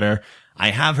one's better. I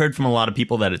have heard from a lot of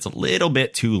people that it's a little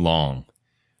bit too long.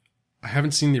 I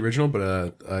haven't seen the original,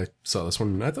 but I saw this one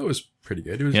and I thought it was pretty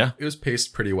good. It was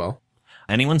paced pretty well.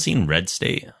 Anyone seen Red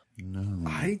State? No.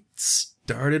 I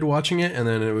started watching it and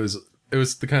then it was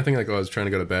the kind of thing like, I was trying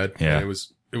to go to bed. Yeah. And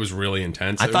it it was really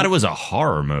intense. I thought it was a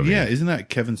horror movie. Yeah, isn't that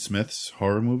Kevin Smith's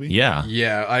horror movie? Yeah.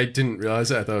 Yeah, I didn't realize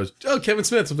that. I thought it was, Kevin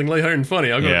Smith, something lighthearted and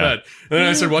funny. I'll go Yeah. to bed. And then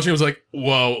I started watching. I was like,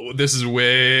 whoa, this is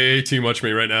way too much for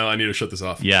me right now. I need to shut this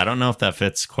off. Yeah, I don't know if that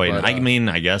fits quite. But, I mean,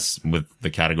 I guess with the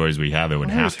categories we have, it would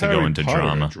Why have is to go Harry into Potter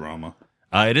a drama.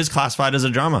 It is classified as a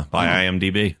drama by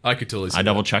IMDb. I could totally see I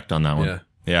double checked on that one. Yeah.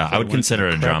 Yeah, I would went consider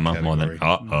it to a the crap drama more than.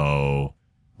 category.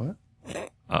 What?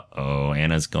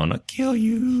 Anna's gonna kill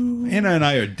you. Anna and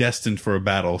I are destined for a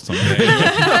battle someday.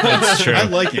 That's true. I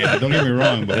like Anna, don't get me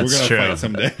wrong, but That's we're true. going to fight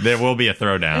someday. There will be a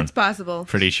throwdown. It's possible.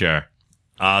 Pretty sure.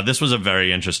 This was a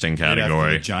very interesting Right after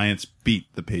category. the Giants beat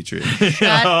the Patriots.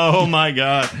 Shut Oh my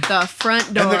god. the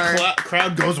front door. And the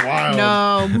crowd goes wild.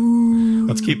 No.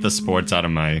 Let's keep the sports out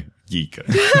of my geek.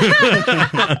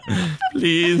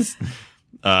 Please.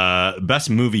 Best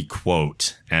movie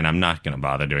quote, and I'm not going to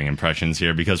bother doing impressions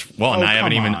here because, well, and I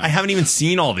come on. haven't even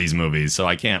seen all these movies, so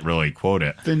I can't really quote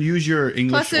it. Then use your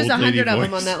English Plus, there's old lady 100 of voice.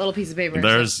 them on that little piece of paper.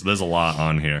 There's a lot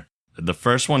on here. The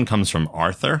first one comes from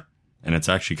Arthur, and it's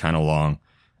actually kind of long.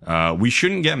 We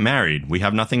shouldn't get married. We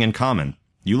have nothing in common.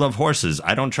 You love horses.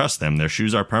 I don't trust them. Their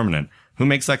shoes are permanent. Who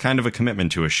makes that kind of a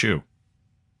commitment to a shoe?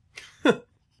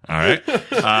 All right.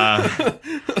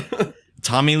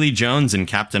 Tommy Lee Jones in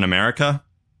Captain America.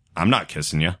 I'm not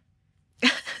kissing you.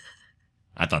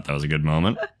 I thought that was a good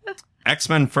moment.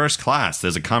 X-Men First Class.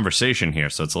 There's a conversation here,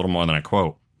 so it's a little more than a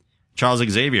quote. Charles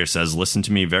Xavier says, listen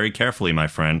to me very carefully, my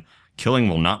friend. Killing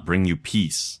will not bring you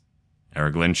peace.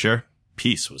 Eric Lyncher,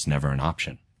 peace was never an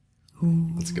option.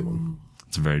 That's a good one.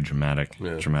 It's a very dramatic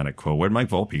quote. Where'd Mike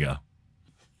Volpe go?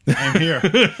 I'm here.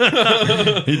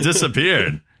 He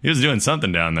disappeared. He was doing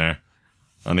something down there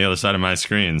on the other side of my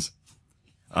screens.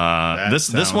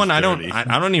 This one, I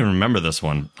don't even remember this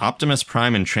one. Optimus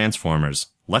Prime and Transformers.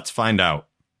 Let's find out.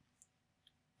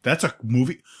 That's a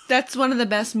movie. That's one of the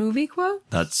best movie quotes.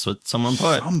 That's what someone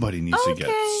put. Somebody needs to get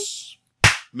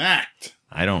smacked.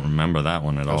 I don't remember that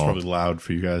one at That was all. probably loud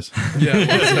for you guys. Yeah, it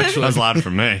was That actually. was loud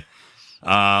for me.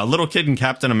 Little kid in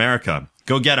Captain America.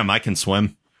 Go get him. I can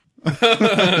swim. Yeah,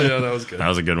 that was good. That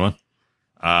was a good one.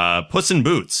 Puss in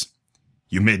Boots.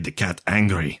 You made the cat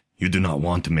angry. You do not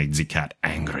want to make the cat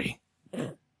angry.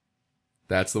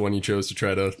 That's the one you chose to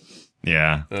try to.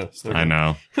 Yeah, Okay. I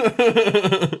know.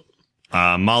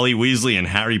 Molly Weasley and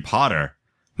Harry Potter.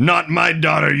 Not my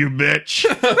daughter, you bitch.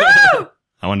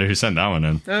 I wonder who sent that one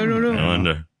in. I don't know. I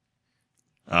wonder.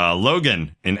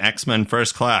 Logan in X-Men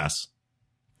First Class.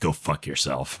 Go fuck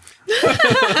yourself.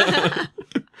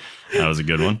 That was a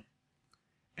good one.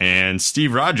 And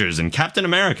Steve Rogers in Captain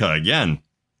America again.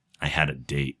 I had a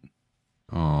date.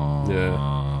 Aww.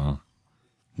 Yeah.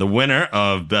 The winner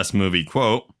of Best Movie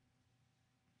Quote,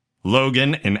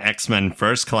 Logan in X-Men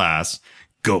First Class.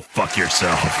 Go fuck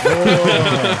yourself.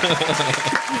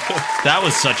 That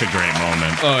was such a great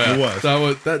moment. Oh yeah, It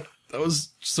was. that was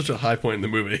such a high point in the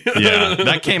movie. Yeah,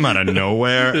 that came out of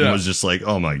nowhere and Yeah. was just like,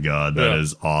 oh my god, that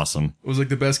is awesome. It was like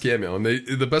the best cameo, and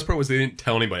the best part was they didn't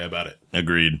tell anybody about it.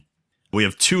 Agreed. We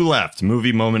have two left,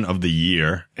 movie moment of the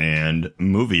year and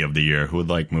movie of the year. Who would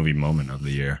like movie moment of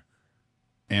the year?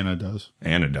 Anna does.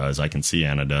 Anna does. I can see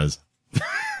Anna does.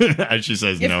 As she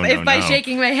says, no. If by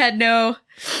shaking my head, no.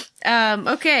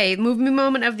 Okay, movie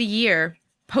moment of the year.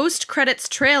 Post-credits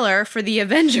trailer for The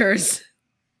Avengers.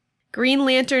 Green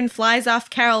Lantern flies off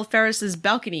Carol Ferris's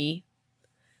balcony.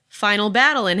 Final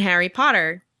battle in Harry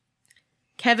Potter.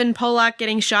 Kevin Pollak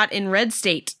getting shot in Red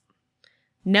State.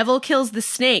 Neville kills the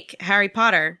snake, Harry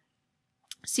Potter.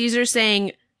 Caesar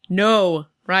saying, no,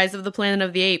 Rise of the Planet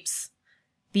of the Apes.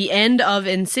 The end of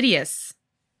Insidious.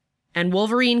 And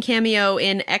Wolverine cameo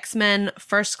in X-Men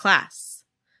First Class.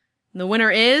 And the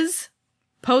winner is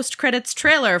post-credits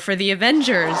trailer for The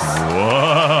Avengers.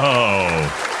 Whoa.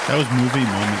 That was movie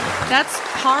moment. That's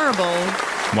horrible.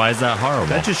 Why is that horrible?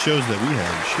 That just shows that we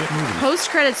had shit movies.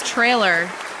 Post-credits trailer.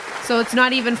 So it's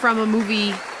not even from a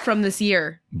movie from this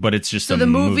year. But it's just So a the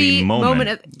movie moment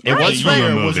of- it Right, was but-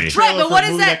 from a It was a movie. trailer Right, but for what a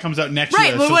is movie that- comes out next Right,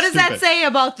 year. but That's what so does that stupid. say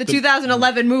about the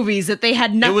 2011 movies? That they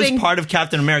had nothing. It was part of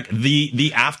Captain America.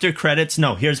 The after credits.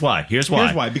 No, here's why. Here's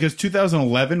why. Because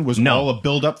 2011 was No. all a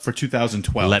build up for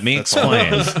 2012. Let me That's all.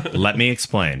 explain. Let me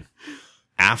explain.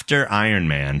 After Iron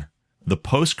Man, the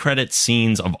post-credit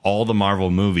scenes of all the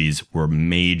Marvel movies were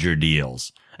major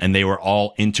deals, and they were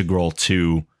all integral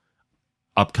to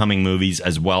upcoming movies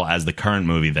as well as the current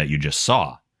movie that you just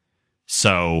saw.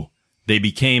 So they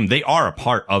are a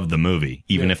part of the movie,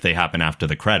 even if they happen after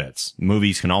the credits.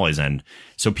 Movies can always end.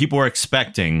 So people were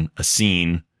expecting a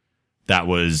scene that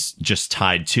was just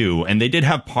tied to, and they did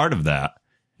have part of that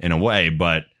in a way,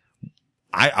 but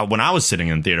I when I was sitting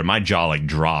in the theater, my jaw like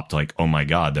dropped, like, oh my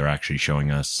god, they're actually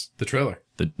showing us The trailer.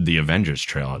 the Avengers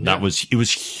trailer. It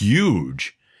was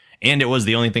huge. And it was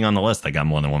the only thing on the list that got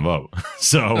more than one vote.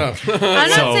 So I'm not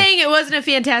saying it wasn't a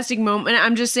fantastic moment.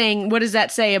 I'm just saying, what does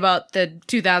that say about the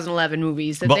 2011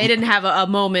 movies? That they didn't have a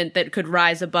moment that could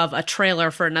rise above a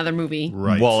trailer for another movie.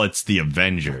 Right. Well, it's the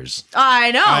Avengers. I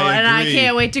know, and I agree.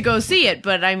 can't wait to go see it.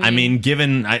 But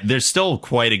There's still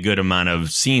quite a good amount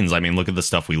of scenes. I mean, look at the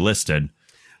stuff we listed.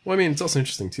 Well, I mean, it's also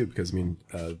interesting, too, because, I mean,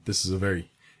 this is a very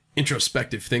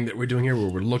introspective thing that we're doing here where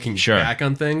we're looking back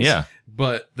on things. Yeah.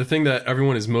 But the thing that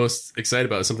everyone is most excited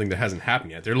about is something that hasn't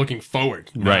happened yet. They're looking forward,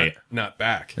 not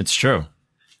back. It's true.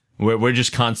 We're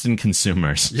just constant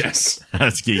consumers. Yes.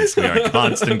 As geeks, we are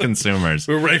constant consumers.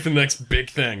 We're ready for the next big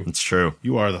thing. It's true.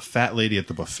 You are the fat lady at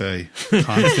the buffet.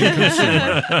 Constant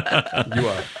consumer. You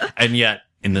are. And yet,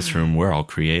 in this room, we're all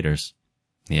creators.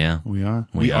 Yeah. We are.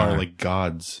 We are are. like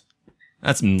gods.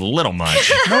 That's a little much.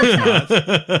 No, it's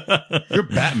not. You're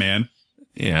Batman.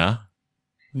 Yeah.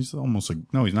 He's almost like,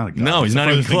 no, he's not a god. No, he's not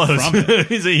even furthest thing close. from it.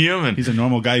 He's a human. He's a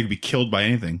normal guy who could be killed by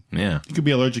anything. Yeah. He could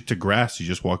be allergic to grass. You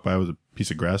just walk by with a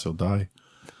piece of grass, he'll die.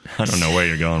 I don't know where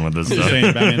you're going with this I'm just stuff.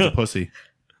 saying, Batman's a pussy.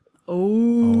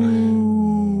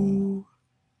 oh.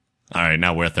 All right,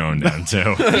 now we're throwing down,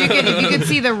 too. If you could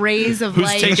see the rays of Who's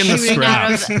light taking the shooting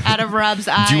scraps? out of Rob's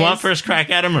eyes. Do you want first crack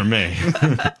at him or me?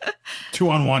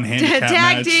 2-on-1 handicap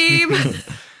Tag match. team.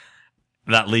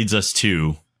 That leads us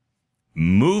to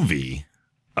Movie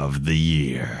of the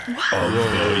Year.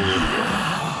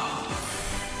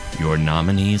 Your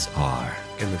nominees are...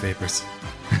 In the vapors.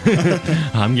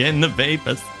 I'm getting the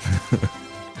vapors.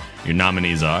 Your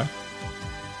nominees are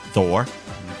Thor,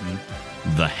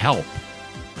 The Help,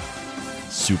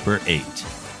 Super 8,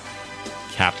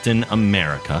 Captain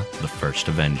America, the First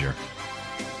Avenger,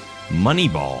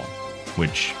 Moneyball,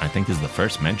 which I think is the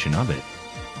first mention of it,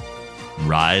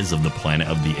 Rise of the Planet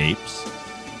of the Apes,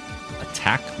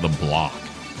 Attack the Block,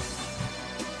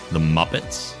 The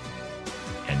Muppets,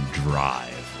 and Drive.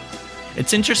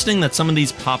 It's interesting that some of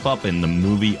these pop up in the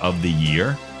Movie of the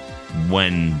Year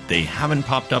when they haven't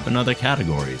popped up in other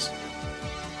categories.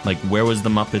 Like, where was the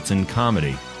Muppets in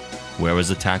comedy? Where was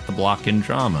Attack the Block in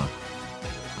drama?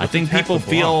 I think Attack people the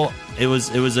feel Block? it was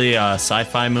a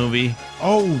sci-fi movie.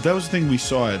 Oh, that was the thing we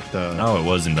saw at Oh, it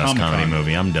was in Best Comic-Con. Comedy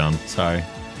Movie. I'm dumb. Sorry.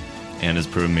 Anna's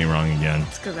proven me wrong again.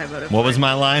 It's because I voted What for was it.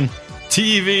 my line?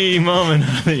 TV moment.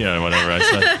 Yeah, whatever I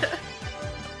said.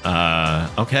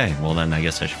 Okay, well then I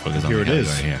guess I should focus on Here the it is.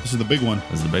 category here. This is the big one.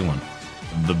 This is the big one.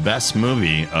 The best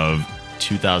movie of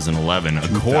 2011,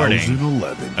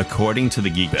 according to the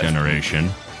Geek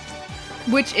Generation.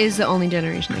 Which is the only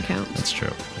generation that counts. That's true.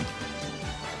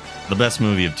 The best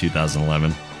movie of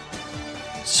 2011,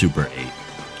 Super 8.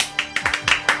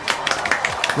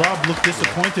 Rob looked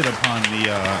disappointed upon the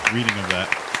reading of that.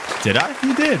 Did I?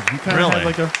 He did. He kind of Really? had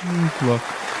like a look.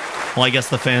 Well, I guess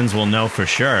the fans will know for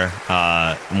sure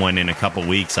when in a couple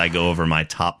weeks I go over my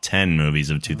top 10 movies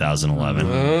of 2011.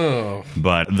 Oh.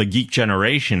 But the Geek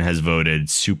Generation has voted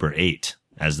Super 8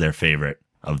 as their favorite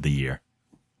of the year.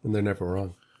 And they're never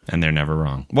wrong. And they're never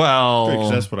wrong. Well,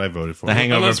 Because that's what I voted for. The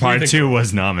Hangover Unless we Part think 2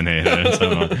 was nominated.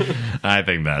 So I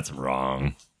think that's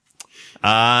wrong.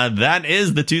 That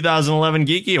is the 2011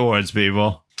 Geeky Awards,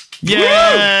 people. Yay!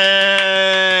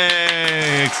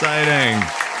 Exciting.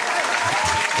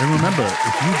 And remember,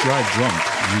 if you drive drunk,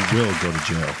 you will go to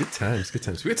jail. Good times, good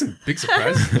times. We had some big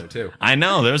surprises there, too. I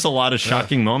know, there's a lot of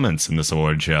shocking moments in this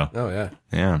award show. Oh, yeah.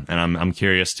 Yeah, and I'm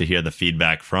curious to hear the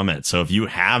feedback from it. So if you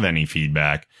have any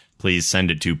feedback, please send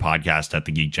it to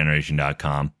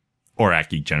podcast@thegeekgeneration.com or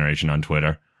at Geek Generation on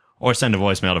Twitter, or send a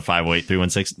voicemail to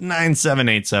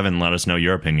 508-316-9787. Let us know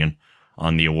your opinion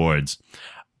on the awards.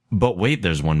 But wait,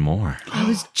 there's one more. I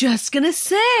was just gonna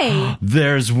say.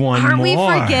 There's one Aren't more. we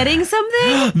forgetting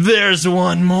something? There's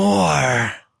one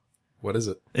more. What is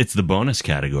it? It's the bonus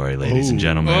category, ladies and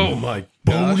gentlemen. Oh, my gosh.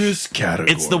 Bonus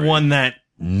category. It's the one that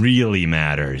really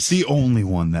matters. The only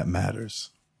one that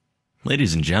matters.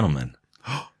 Ladies and gentlemen,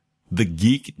 the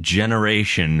Geek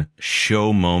Generation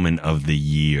Show Moment of the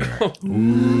Year.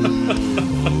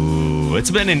 Ooh,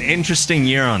 it's been an interesting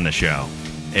year on the show.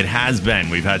 It has been.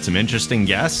 We've had some interesting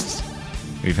guests.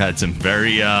 We've had some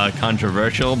very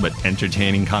controversial but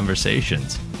entertaining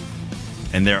conversations.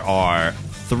 And there are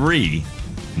 3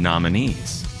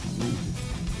 nominees.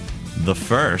 The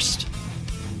first,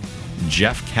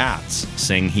 Jeff Katz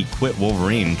saying he quit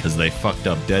Wolverine because they fucked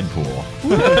up Deadpool.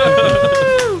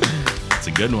 It's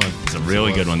a good one. It's a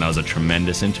really good one. That was a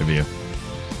tremendous interview.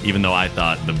 Even though I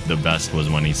thought the best was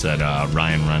when he said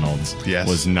Ryan Reynolds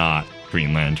was not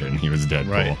Green Lantern. He was Deadpool.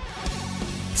 Right.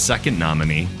 Second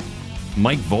nominee,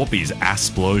 Mike Volpe's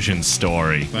Asplosion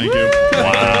story. Thank you.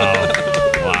 Wow.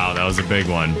 Wow, that was a big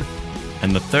one.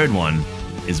 And the third one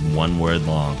is one word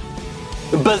long.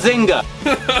 Bazinga!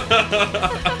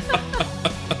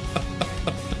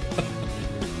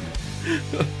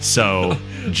 So,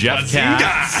 Jeff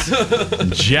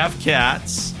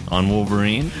Katz on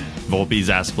Wolverine, Volpe's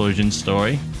Asplosion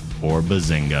story, or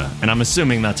Bazinga. And I'm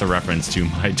assuming that's a reference to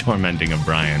my tormenting of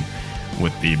Brian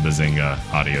with the Bazinga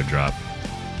audio drop.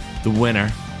 The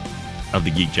winner of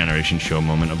the Geek Generation Show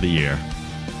Moment of the Year,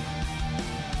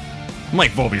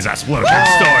 Mike Volpe's Asplosion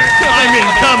story. I mean,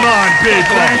 come on,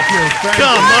 people.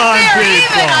 Come on,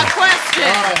 Even a people.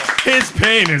 question. His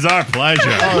pain is our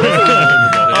pleasure.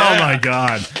 Oh my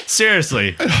God.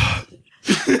 Seriously. I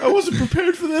wasn't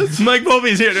prepared for this. Mike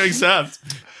Volpe's here to accept.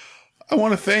 I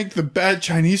want to thank the bad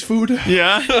Chinese food.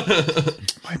 Yeah?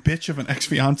 My bitch of an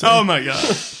ex-fiance. Oh my God.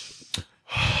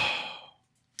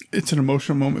 It's an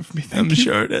emotional moment for me. I'm Thank you.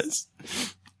 sure it is.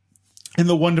 And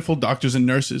the wonderful doctors and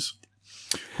nurses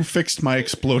who fixed my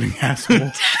exploding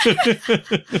asshole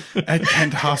at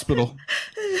Kent Hospital.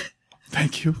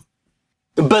 Thank you.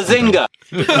 Bazinga!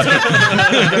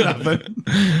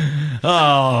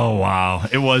 Oh, wow.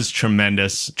 It was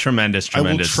tremendous I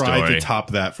will try story. to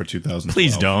top that for 2012.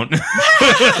 Please don't. You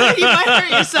might hurt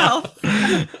yourself.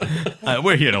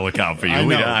 We're here to look out for you. I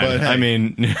know, but hey. I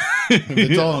mean,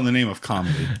 It's all in the name of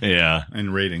comedy yeah.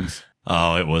 and ratings.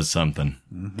 Oh, it was something.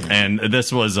 And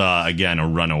this was, again, a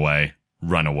runaway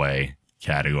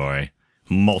category.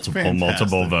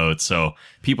 Multiple votes. So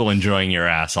people enjoying your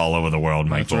ass all over the world,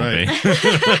 Mike Volpe. Right.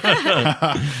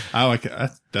 I like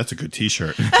it. That's a good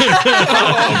t-shirt.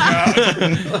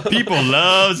 People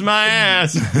loves my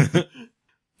ass.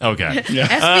 Okay.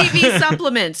 SPV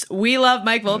supplements. We love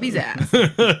Mike Volpe's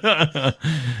ass.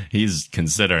 He's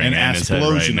considering An it in his head right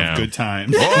explosion now. of good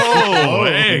times. Oh,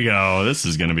 there you go. This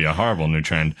is going to be a horrible new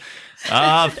trend.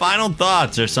 Final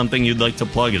thoughts or something you'd like to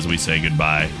plug as we say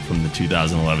goodbye from the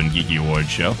 2011 Geeky Awards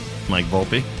show, Mike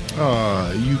Volpe?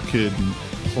 You could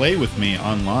play with me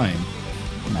online,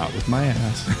 not with my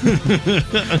ass.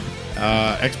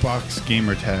 Xbox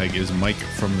gamer tag is Mike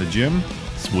from the gym.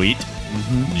 Sweet.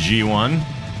 G1.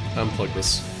 Unplug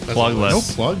this. That's Plug all it No less.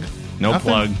 is. plug. No Nothing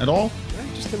plug. at all.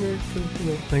 I'm just coming here to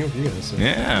hang out with you guys. So.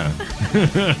 Yeah.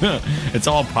 It's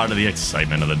all part of the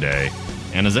excitement of the day.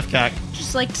 And as if Cac.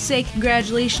 Just like to say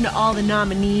congratulations to all the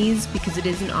nominees because it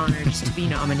is an honor just to be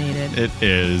nominated. It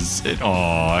is.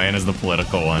 Anna's the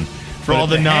political one. For But all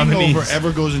if the nominees. Hangover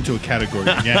ever goes into a category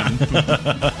again,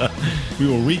 we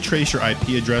will retrace your IP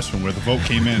address from where the vote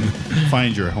came in,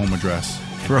 find your home address.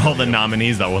 For all the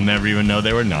nominees that will never even know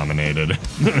they were nominated.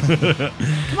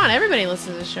 Come on, everybody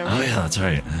listens to this show. Oh, yeah, that's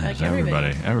right. Like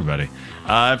Everybody.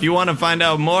 If you want to find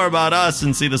out more about us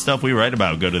and see the stuff we write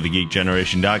about, go to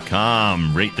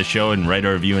thegeekgeneration.com. Rate the show and write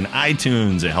a review in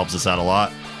iTunes. It helps us out a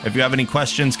lot. If you have any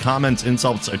questions, comments,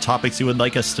 insults, or topics you would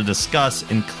like us to discuss,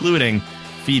 including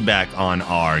feedback on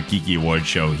our Geeky Awards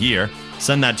show here,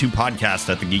 send that to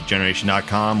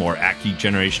podcast@thegeekgeneration.com or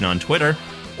 @geekgeneration on Twitter,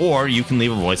 or you can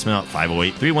leave a voicemail at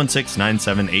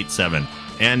 508-316-9787.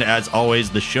 And as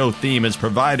always, the show theme is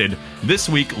provided this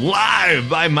week live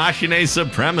by Machine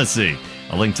Supremacy.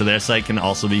 A link to their site can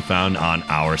also be found on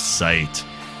our site.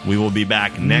 We will be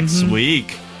back next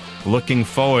week. Looking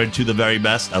forward to the very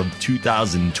best of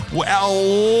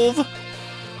 2012.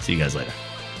 See you guys later.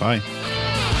 Bye.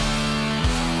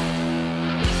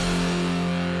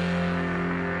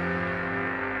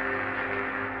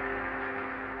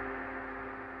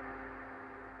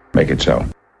 Make it so.